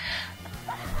meron.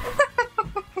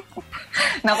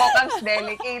 Nako, Cabs,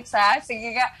 delicates ha.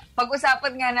 Sige ka,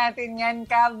 pag-usapan nga natin yan,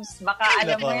 Cabs. Baka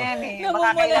alam mo yan eh. Baka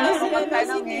kailangan ko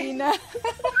magtanong eh.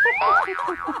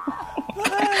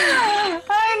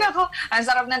 Ay, nako. Ang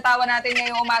sarap ng tawa natin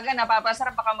ngayong umaga.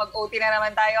 Napapasarap. Baka mag-OT na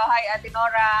naman tayo. Hi, Ate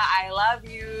Nora. I love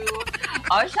you.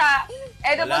 O siya.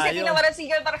 Eto po si Tina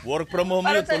Marasigan. Work from home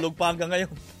yun. Tulog pa hanggang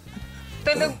ngayon.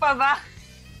 Tulog pa ba?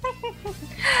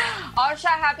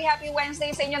 Osha, happy Wednesday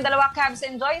sa inyong dalawa, Cabs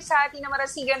and Joy. Sa Tina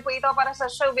Marasigan po ito para sa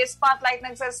Showbiz Spotlight.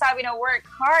 Nagsasabi na work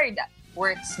hard,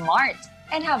 work smart,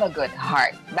 and have a good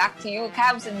heart. Back to you,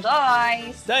 Cabs and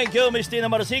Joy. Thank you, Miss Tina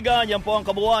Marasigan. Yan po ang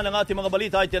kabuuan ng ating mga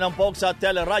balita ay tinampok sa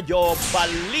Radyo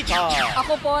Balita.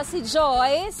 Ako po si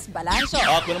Joyce Balancho.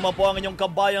 Ako naman po ang inyong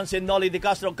kabayan si Nolly De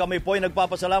Castro. Kami po ay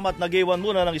nagpapasalamat. Nag-iwan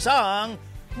muna ng isang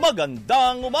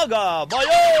magandang umaga.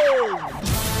 Bayon!